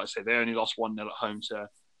either. Like I said, they only lost 1-0 at home to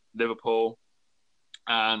Liverpool,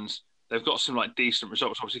 and they've got some decent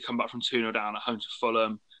results. Obviously, come back from 2-0 down at home to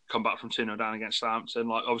Fulham. Come back from 2-0 down against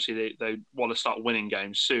Southampton. Obviously, they want to start winning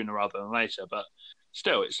games sooner rather than later, but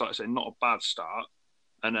still, it's like I say, not a bad start.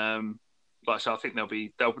 And like I say, I think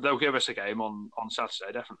they'll give us a game on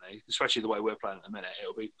Saturday, definitely, especially the way we're playing at the minute.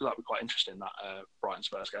 That'll be quite interesting, that Brighton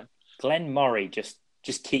Spurs game. Glenn Murray just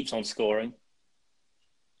keeps on scoring.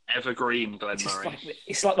 Evergreen Glenn Murray.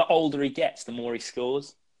 It's like the older he gets, the more he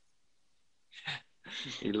scores.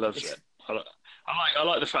 He loves it. I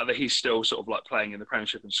like the fact that he's still sort of like playing in the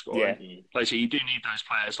Premiership and scoring. Yeah. Like, so you do need those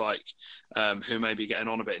players like who may be getting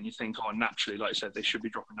on a bit, and you think, naturally, like I said, they should be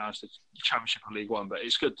dropping down to the Championship or League One. But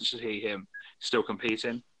it's good to see him still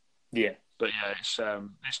competing. Yeah. But yeah,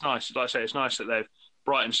 it's nice. Like I say, it's nice that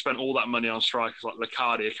Brighton spent all that money on strikers. Like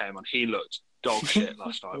Locadia came on, he looked dog shit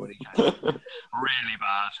last night when he came on. Really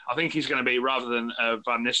bad. I think he's going to be, rather than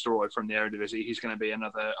Van Nistelrooy from the Eredivisie, he's going to be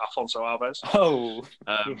another Afonso Alves. Oh.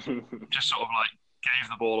 Just sort of like gave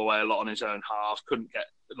the ball away a lot on his own half, couldn't get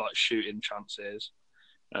like shooting chances.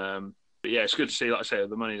 But yeah, it's good to see, like I say,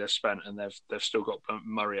 the money they've spent, and they've still got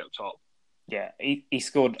Murray up top. Yeah, he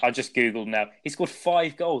scored. I just googled now. He scored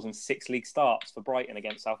 5 goals in 6 league starts for Brighton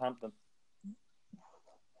against Southampton.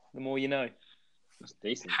 The more you know. That's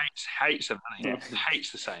decent. Hates them, doesn't he?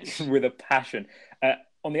 Hates the Saints with a passion.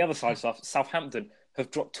 On the other side, Southampton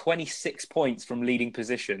have dropped 26 points from leading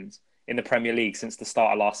positions in the Premier League since the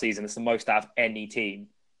start of last season. It's the most out of any team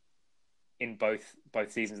in both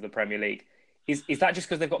seasons of the Premier League. Is that just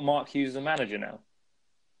because they've got Mark Hughes as a manager now?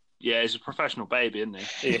 Yeah, he's a professional baby, isn't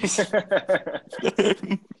he? He is.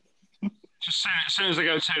 Just as soon as they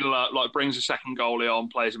go 2-0, like brings a second goalie on,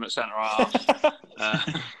 plays him at centre half.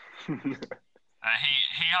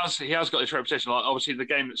 He has got this reputation. Like, obviously, the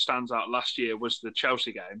game that stands out last year was the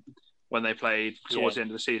Chelsea game when they played towards the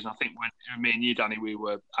end of the season. I think when me and you, Danny, we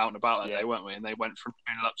were out and about that day, weren't we? And they went from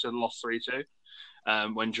 2-0 up to lost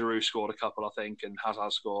 3-2. When Giroud scored a couple, I think, and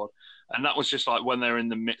Hazard scored. And that was just like when they're in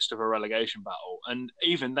the midst of a relegation battle. And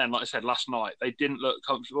even then, like I said, last night, they didn't look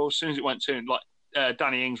comfortable. As soon as it went 2, like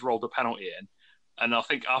Danny Ings rolled a penalty in. And I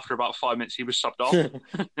think after about 5 minutes, he was subbed off.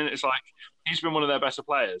 And it's like, he's been one of their better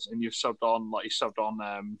players. And you've subbed on,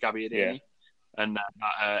 Gabbiadini and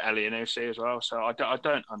Elyounoussi as well. So I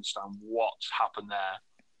don't understand what's happened there.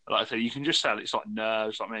 Like I said, you can just tell it's like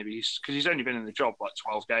nerves. Like maybe because he's only been in the job like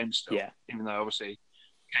 12 games still. Yeah. Even though obviously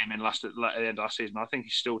came in at the end of last season. I think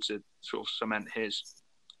he's still to sort of cement his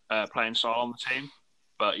playing style on the team.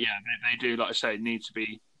 But yeah, they do, like I say, need to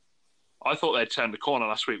be. I thought they'd turned the corner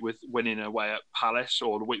last week with winning away at Palace,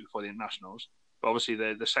 or the week before the internationals. But obviously,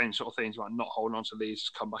 the same sort of things about not holding on to leads has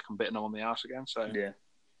come back and bitten them on the arse again. So yeah,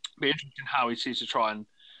 it'll be interesting how he sees to try and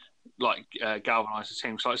galvanise the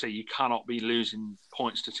team. Because like I say, you cannot be losing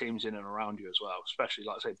points to teams in and around you as well, especially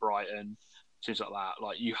like say Brighton, teams like that.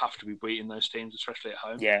 Like you have to be beating those teams, especially at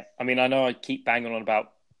home. Yeah, I mean, I know I keep banging on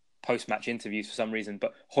about post-match interviews for some reason,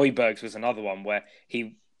 but Højbjerg's was another one where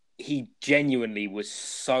he genuinely was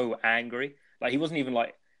so angry. Like he wasn't even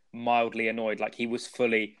like mildly annoyed. Like he was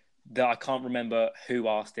fully. I can't remember who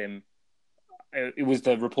asked him. It was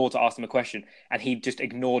the reporter asked him a question, and he just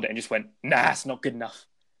ignored it and just went, "Nah, it's not good enough.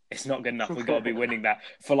 It's not good enough. We've got to be winning that,"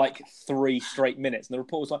 for like 3 straight minutes. And the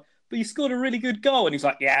reporter was like, "But you scored a really good goal." And he's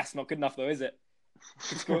like, "Yeah, it's not good enough though, is it?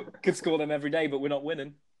 Could score them every day, but we're not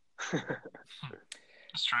winning."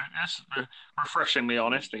 That's true. Yes, refreshingly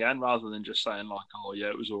honest again, rather than just saying like, "Oh yeah,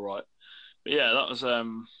 it was all right." But yeah, that was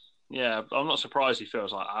yeah. I'm not surprised he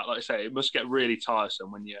feels like that. Like I say, it must get really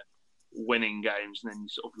tiresome when you're winning games and then you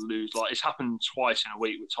sort of lose. Like it's happened twice in a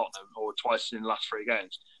week with Tottenham, or twice in the last 3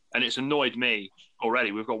 games, and it's annoyed me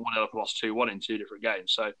already. We've got 1-0 up, lost 2-1 in 2 different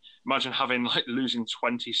games. So imagine having like losing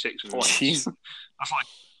 26 points. Jeez. That's like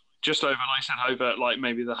just over, like I said, over like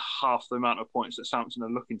maybe the half the amount of points that Southampton are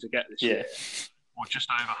looking to get this year. Or just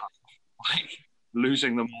over half, like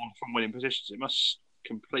losing them all from winning positions. It must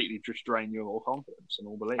completely just drain your confidence and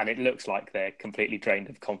all belief. And it looks like they're completely drained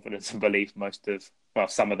of confidence and belief,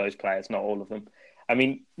 some of those players, not all of them. I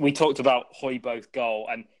mean, we talked about Højbjerg's goal,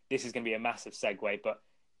 and this is going to be a massive segue, but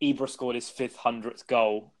Ibra scored his 500th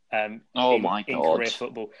goal in career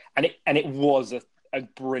football. And it was a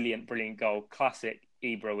brilliant, brilliant goal. Classic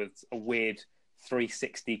Ibra with a weird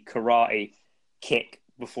 360 karate kick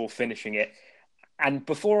before finishing it. And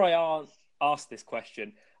before I ask this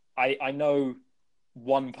question, I know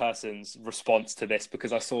one person's response to this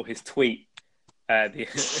because I saw his tweet.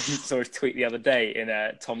 The other day in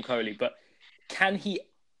Tom Coley. But can he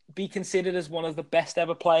be considered as one of the best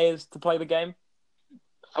ever players to play the game?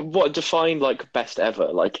 What define like best ever?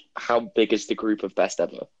 Like how big is the group of best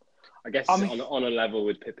ever? I guess on a level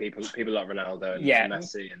with people like Ronaldo and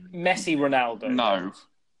Messi. Messi, Ronaldo.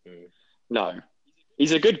 No.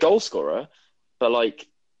 He's a good goal scorer. But, like,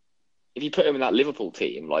 if you put him in that Liverpool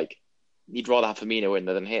team, like, you'd rather have Firmino in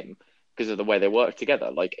there than him because of the way they work together.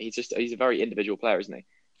 Like, he's a very individual player, isn't he?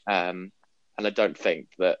 And I don't think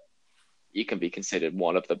that you can be considered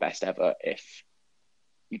one of the best ever if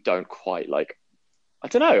you don't quite, like... I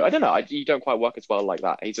don't know. You don't quite work as well like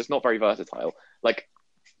that. He's just not very versatile. Like,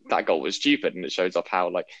 that goal was stupid, and it shows off how,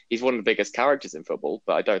 like, he's one of the biggest characters in football,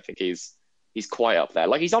 but I don't think he's quite up there.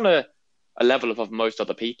 Like, he's on a a level above most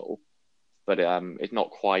other people, but it's not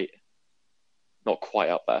quite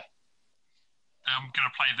up there. I'm going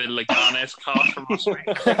to play the Leganes card from last week.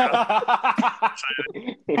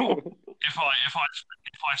 If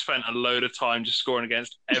I spent a load of time just scoring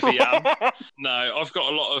against Evian, no, I've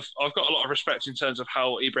got a lot of respect in terms of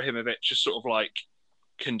how Ibrahimovic just sort of like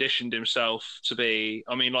conditioned himself to be.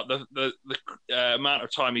 I mean, like the amount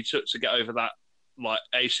of time he took to get over that like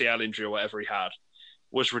ACL injury or whatever he had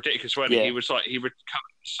was ridiculous. When he recovered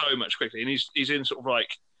so much quickly, and he's in sort of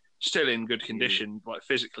like still in good condition, like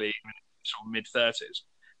physically, sort of mid-30s.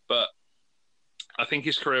 But I think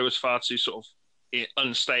his career was far too sort of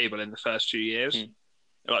unstable in the first 2 years,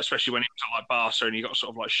 like, especially when he was at like Barca and he got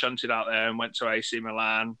sort of like shunted out there and went to AC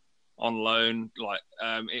Milan on loan. Like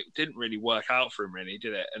it didn't really work out for him, really,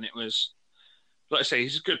 did it? And it was, like I say,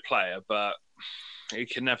 he's a good player, but he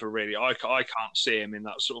can never really. I can't see him in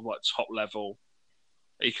that sort of like top level.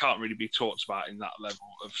 He can't really be talked about in that level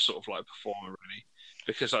of sort of like performer, really,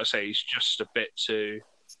 because like I say, he's just a bit too.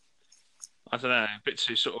 I don't know, a bit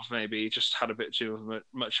too sort of maybe just had a bit too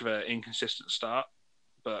much of an inconsistent start.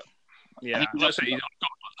 But yeah, like I say, I've got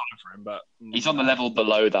a lot of time for him, but he's on the level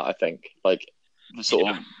below that, I think. Like the sort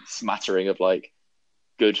of smattering of like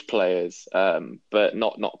good players, but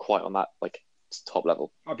not quite on that like top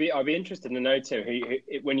level. I'd be interested to know too.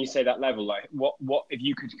 When you say that level, like what if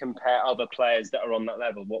you could compare other players that are on that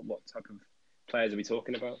level? What type of players are we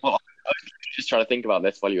talking about? Well, I was just trying to think about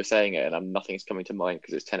this while you were saying it, and nothing's coming to mind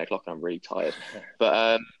because it's 10 o'clock and I'm really tired.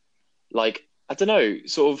 But like I don't know,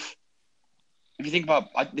 sort of if you think about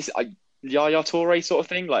Yaya Toure sort of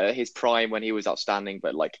thing, like his prime when he was outstanding,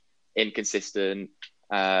 but like inconsistent.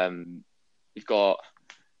 You've got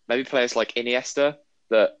maybe players like Iniesta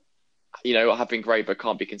that have been great but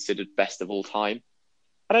can't be considered best of all time.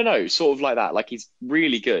 I don't know, sort of like that. Like he's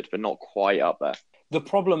really good but not quite up there. The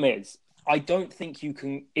problem is, I don't think you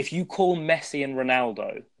can. If you call Messi and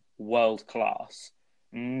Ronaldo world class,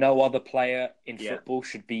 no other player in football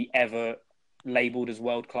should be ever labelled as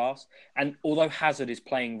world class. And although Hazard is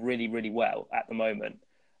playing really, really well at the moment,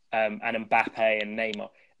 and Mbappe and Neymar,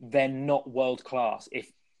 they're not world class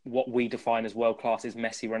if what we define as world class is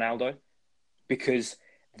Messi, Ronaldo, because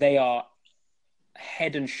they are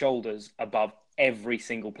head and shoulders above every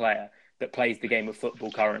single player that plays the game of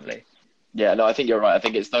football currently. Yeah, no, I think you're right. I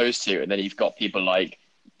think it's those two, and then you've got people like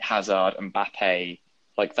Hazard and Mbappe,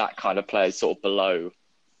 like that kind of players sort of below,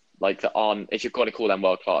 like that aren't. If you're going to call them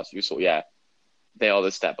world class, you sort of they are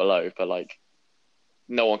the step below, but like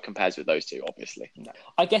no one compares with those two, obviously.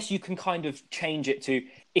 I guess you can kind of change it to,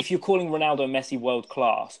 if you're calling Ronaldo and Messi world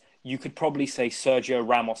class, you could probably say Sergio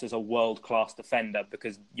Ramos is a world class defender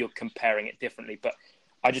because you're comparing it differently. But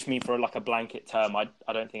I just mean for like a blanket term, I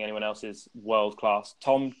don't think anyone else is world class.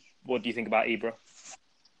 Tom, what do you think about Ibra?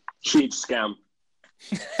 Huge scam.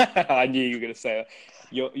 I knew you were going to say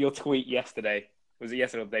that. Your tweet yesterday, was it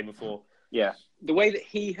yesterday or the day before? Yeah. The way that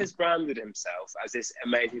he has branded himself as this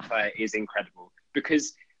amazing player is incredible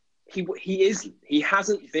because he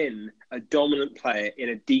hasn't been a dominant player in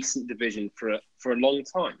a decent division for a long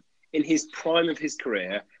time. In his prime of his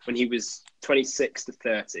career, when he was 26 to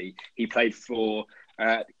 30, he played for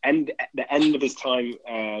the end of his time.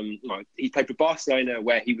 He played for Barcelona,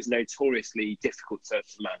 where he was notoriously difficult to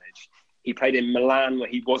manage. He played in Milan, where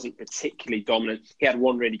he wasn't particularly dominant. He had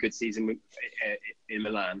one really good season in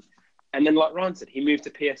Milan. And then, like Ryan said, he moved to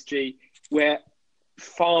PSG, where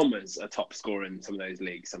farmers are top scorer in some of those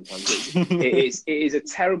leagues sometimes. It is a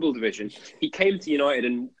terrible division. He came to United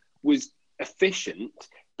and was efficient,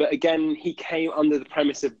 but again, he came under the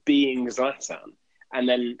premise of being Zlatan and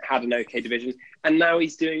then had an okay division. And now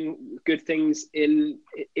he's doing good things in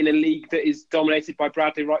a league that is dominated by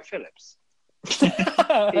Bradley Wright Phillips.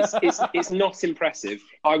 It's not impressive.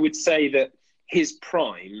 I would say that his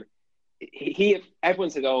prime, everyone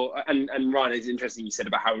said, and Ryan, it's interesting you said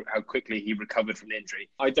about how quickly he recovered from the injury.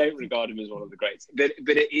 I don't regard him as one of the greats, but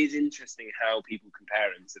it is interesting how people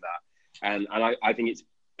compare him to that. And I think it's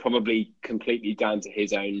probably completely down to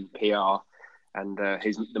his own PR and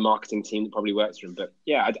the marketing team that probably works for him. But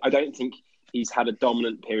yeah, I don't think he's had a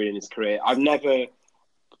dominant period in his career. I've never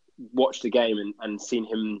watched a game and seen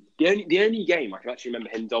him. The only game I can actually remember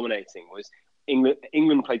him dominating was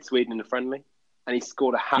England played Sweden in a friendly, and he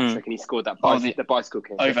scored a hat trick and he scored that the bicycle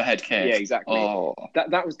kick. Overhead kick. Yeah, exactly. Oh.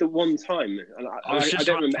 That was the one time, and I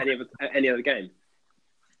don't remember any other game.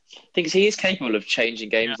 I think he is capable of changing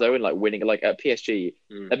games though, and like winning. Like at PSG,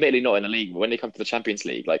 admittedly not in the league, but when they come to the Champions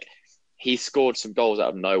League, like he scored some goals out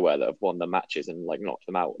of nowhere that have won the matches and like knocked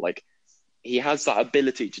them out. Like he has that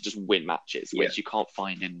ability to just win matches, which you can't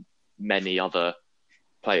find in many other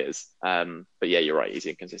players. But yeah, you're right, he's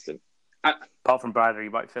inconsistent. Apart from Bradley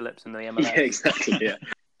White Phillips in the MLS. Yeah, exactly. Yeah.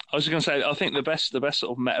 I was going to say, I think the best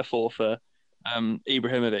sort of metaphor for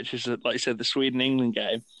Ibrahimovic is that, like you said, the Sweden-England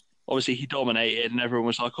game. Obviously, he dominated, and everyone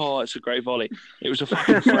was like, "Oh, it's a great volley." It was a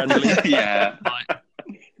fucking friendly. Yeah. Like,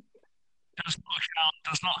 does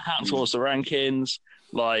not count towards the rankings.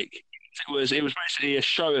 Like, it was basically a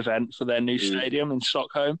show event for their new stadium in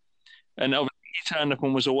Stockholm, and obviously he turned up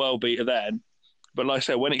and was a world beater then. But like I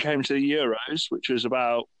said, when it came to the Euros, which was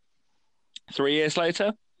about 3 years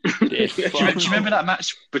later. Do you remember that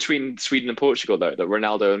match between Sweden and Portugal, though, that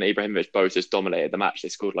Ronaldo and Ibrahimovic both just dominated the match? They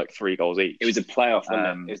scored like 3 goals each. It was a playoff,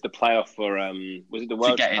 wasn't it? It was the playoff for, was it the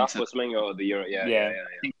World Cup or something, or the Euro? Yeah.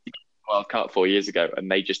 World Cup 4 years ago, and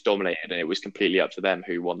they just dominated, and it was completely up to them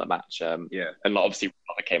who won the match. And obviously,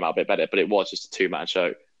 Ronaldo came out a bit better, but it was just a 2-man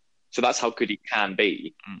show. So that's how good he can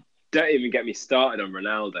be. Don't even get me started on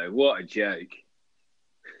Ronaldo. What a joke.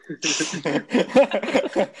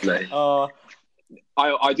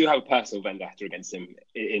 I do have a personal vendetta against him.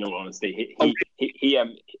 In all honesty,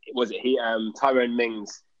 Tyrone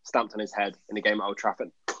Mings stamped on his head in a game at Old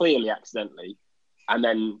Trafford, clearly accidentally, and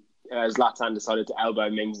then Zlatan decided to elbow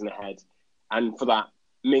Mings in the head, and for that,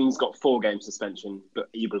 Mings got 4 game suspension,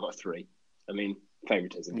 but Ibra got 3. I mean,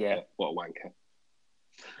 favouritism. Yeah, what a wanker.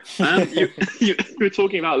 You were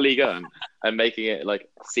talking about Ligue 1 and making it like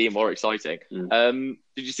seem more exciting.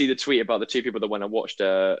 Did you see the tweet about the 2 people that went and watched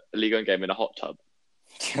a Ligue 1 game in a hot tub?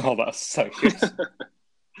 Oh, that's so good.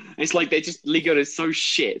 It's like Ligue 1 is so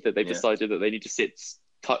shit that they've decided that they need to sit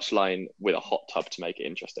touchline with a hot tub to make it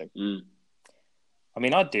interesting. I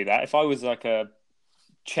mean, I'd do that if I was like a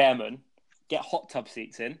chairman. Get hot tub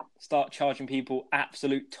seats in, start charging people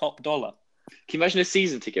absolute top dollar. Can you imagine a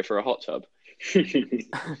season ticket for a hot tub?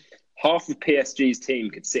 Half of PSG's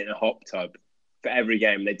team could sit in a hot tub for every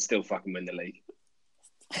game, they'd still fucking win the league.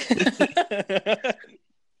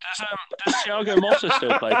 Does Thiago Motta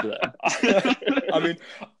still play for them? I mean,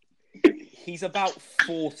 he's about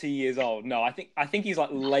 40 years old. No, I think he's like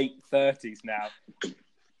late 30s now.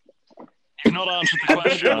 You've not answered the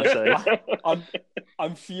question, I say.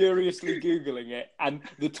 I'm furiously Googling it, and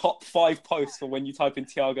the top 5 posts for when you type in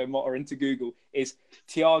Thiago Motta into Google is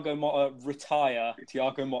Thiago Motta retire,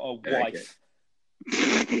 Thiago Motta wife.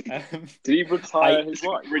 Did he retire his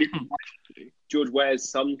wife? Really? George Weah's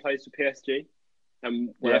son plays for PSG,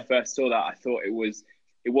 and when I first saw that, I thought it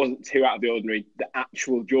wasn't too out of the ordinary. The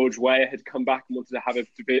actual George Weah had come back and wanted to have a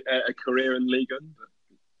career in Ligue 1.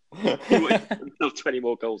 He would have 20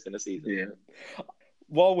 more goals in a season. Yeah.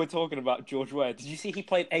 While we're talking about George Weah, did you see he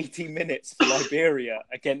played 80 minutes for Liberia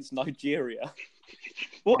against Nigeria?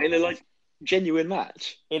 What, in a genuine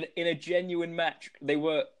match? In a genuine match, they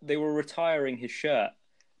were retiring his shirt,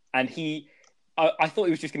 and I thought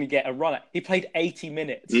he was just going to get a run. He played 80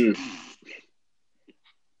 minutes, and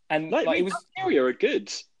it was Nigeria are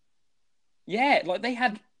good. Yeah, they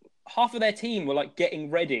had half of their team were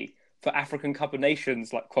getting ready for African Cup of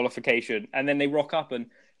Nations qualification, and then they rock up and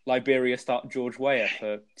Liberia start George Weah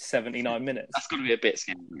for 79 minutes. That's going to be a bit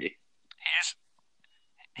scary.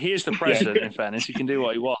 He is the president, in fairness. He can do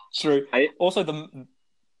what he wants. True. Also, the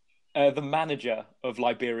manager of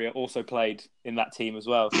Liberia also played in that team as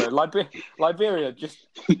well. So Liberia just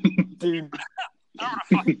do...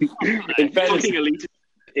 In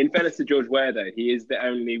fairness to George Weah, though, he is the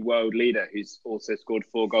only world leader who's also scored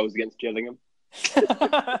 4 goals against Gillingham.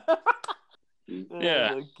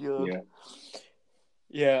 Yeah. Oh my God.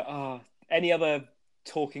 Yeah. Any other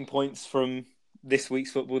talking points from this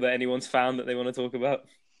week's football that anyone's found that they want to talk about?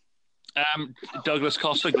 Douglas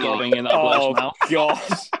Costa gobbing in that bloke's mouth. Oh God.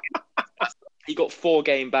 He got 4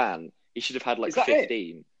 game ban. He should have had 15.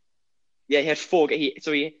 It? Yeah, he had 4.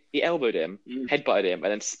 He elbowed him, headbutted him,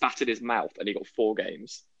 and then spat in his mouth, and he got 4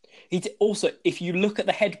 games. Also, if you look at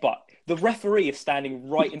the headbutt, the referee is standing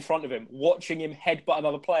right in front of him, watching him headbutt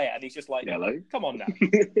another player, and he's just like, "Hello, come on now."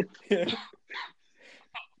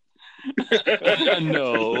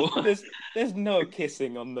 No, there's no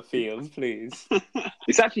kissing on the field, please.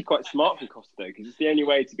 It's actually quite smart from Costa, though, because it's the only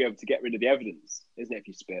way to be able to get rid of the evidence, isn't it? If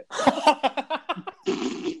you spit.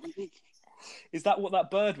 Is that what that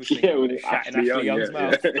bird was thinking? Yeah, with Ashley Young's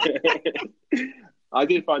mouth. Yeah. I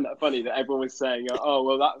did find that funny that everyone was saying, "Oh,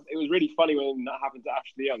 well, it was really funny when that happened to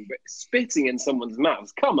Ashley Young," but spitting in someone's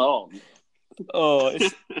mouth, come on!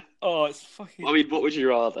 It's fucking. I mean, what would you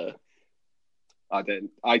rather? I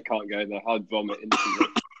can't go there. I'd vomit instantly.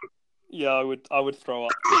 Yeah, I would throw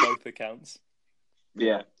up for both accounts.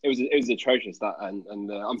 Yeah, it was atrocious, that, and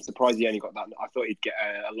I'm surprised he only got that. I thought he'd get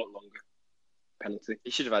a lot longer penalty.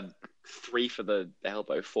 He should have had 3 for the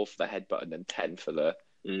elbow, 4 for the headbutt, and then 10 for the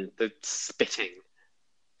spitting.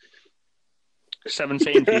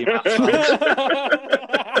 17 for you, Maths fans.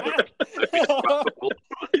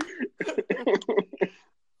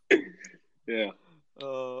 Yeah.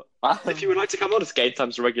 If you would like to come on as Game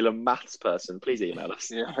Time's regular maths person, please email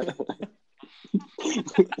us. Yeah.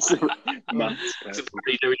 Maths person.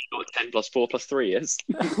 You know what 10 plus 4 plus 3 is.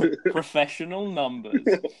 Professional numbers.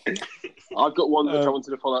 I've got one which I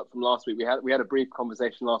wanted to follow up from last week. We had a brief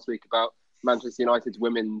conversation last week about Manchester United's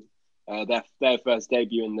women, their first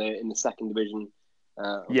debut in the second division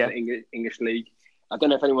of the English league. I don't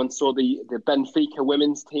know if anyone saw the Benfica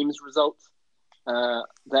women's team's result.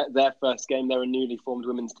 Their first game. They're a newly formed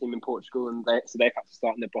women's team in Portugal, and they've had to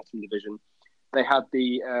start in the bottom division. They had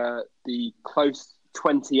the close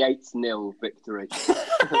 28-0 victory.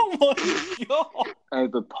 Oh my god!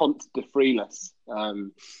 Over Pont de Frilas,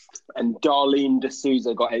 and Darlene de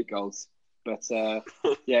Souza got 8 goals. But yeah,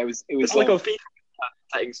 it was. It's like on FIFA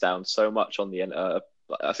settings down so much on the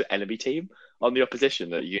enemy team on the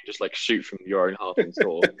opposition that you can just like shoot from your own half and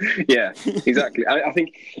score. Yeah, exactly. I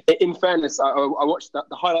think, in fairness, I watched the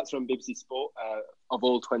highlights from BBC Sport of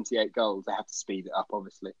all 28 goals. They had to speed it up,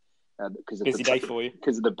 obviously, because of Busy day for you.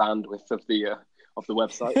 because of the bandwidth of the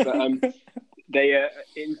website. But they,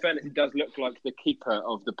 in fairness, it does look like the keeper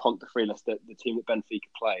of the Pont de Frilas, the team that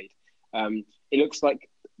Benfica played. It looks like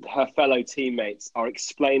her fellow teammates are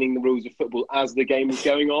explaining the rules of football as the game is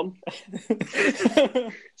going on.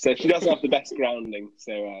 So she doesn't have the best grounding.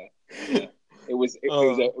 So yeah, it was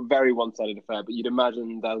a very one-sided affair. But you'd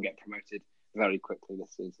imagine they'll get promoted very quickly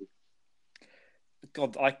this season.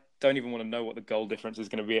 God, I don't even want to know what the goal difference is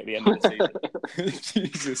going to be at the end of the season.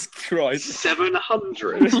 Jesus Christ.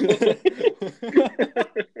 700.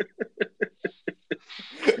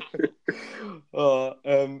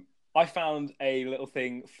 I found a little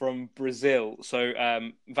thing from Brazil. So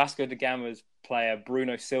Vasco da Gama's player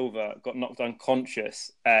Bruno Silva got knocked unconscious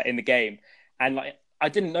in the game, and like I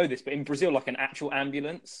didn't know this, but in Brazil, like an actual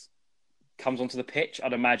ambulance comes onto the pitch.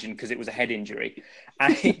 I'd imagine because it was a head injury,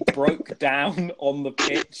 and it broke down on the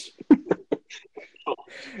pitch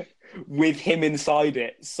with him inside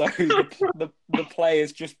it. So the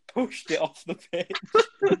players just pushed it off the pitch.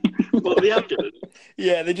 What, the ambulance?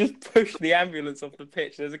 Yeah, they just pushed the ambulance off the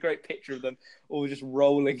pitch. There's a great picture of them all just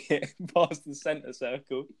rolling it past the centre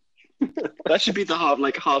circle. That should be the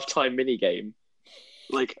half-time mini game.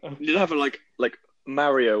 Like you have a like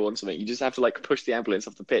Mario or something. You just have to like push the ambulance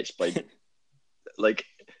off the pitch by like,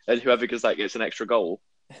 and whoever gets that gets an extra goal.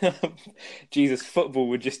 Jesus, football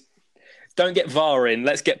would just don't get VAR in.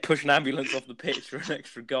 Let's get push an ambulance off the pitch for an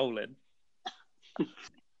extra goal in. I've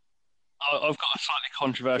got a slightly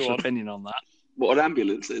controversial opinion on that. What an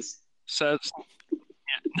ambulance is? So,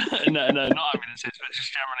 yeah, no, not ambulances, but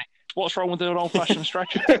just generally, what's wrong with an old-fashioned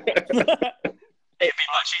stretcher? It'd be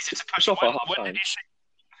much easier to push off at half time.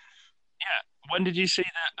 When did you see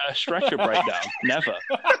the stretcher breakdown? Never.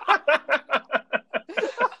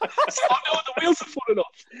 Oh no, the wheels have fallen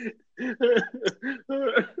off.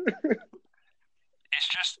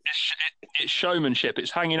 It's showmanship.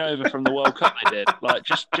 It's hanging over from the World Cup they did. Like,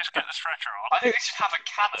 just get the stretcher on. I think they should have a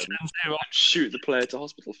cannon and shoot the player to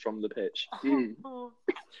hospital from the pitch. At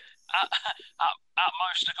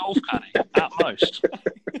most, a golf caddy. At most.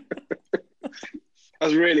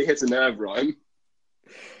 That's really hit a nerve, Ryan.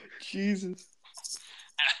 Jesus.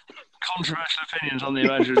 Controversial opinions on the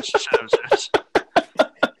emergency services.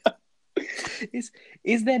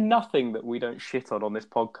 Is there nothing that we don't shit on this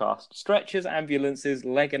podcast? Stretchers, ambulances,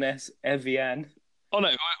 Leganes, Evian. Oh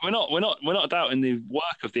no, we're not doubting the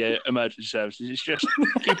work of the emergency services. It's just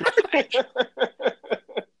keeping off the pitch.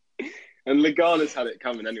 And Leganes had it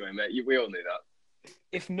coming anyway, mate. We all knew that.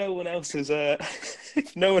 If no one else has got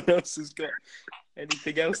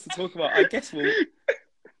anything else to talk about, I guess we'll.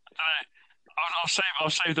 I'll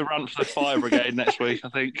save the rant for the fire brigade next week, I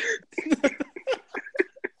think.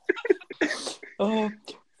 Oh,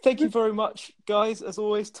 thank you very much, guys. As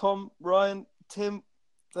always, Tom, Ryan, Tim,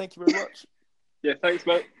 thank you very much. Yeah, thanks,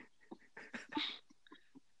 mate.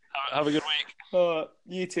 Have a good week.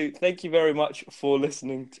 You too. Thank you very much for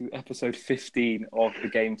listening to episode 15 of the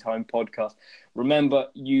Game Time podcast. Remember,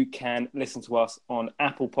 you can listen to us on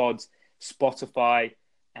Apple Pods, Spotify,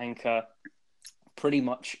 Anchor, pretty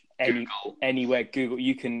much anywhere. Google.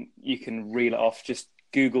 You can reel it off. Just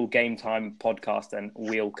Google Game Time podcast and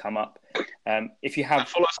we'll come up. If you have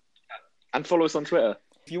follow us on Twitter.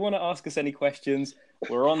 If you want to ask us any questions,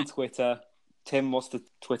 we're on Twitter. Tim, what's the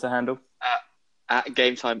Twitter handle? At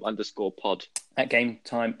GameTime_pod. At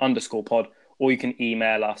GameTime_pod. Or you can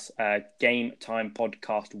email us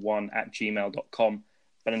GameTimePodcast1@gmail.com.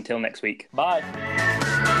 But until next week, bye.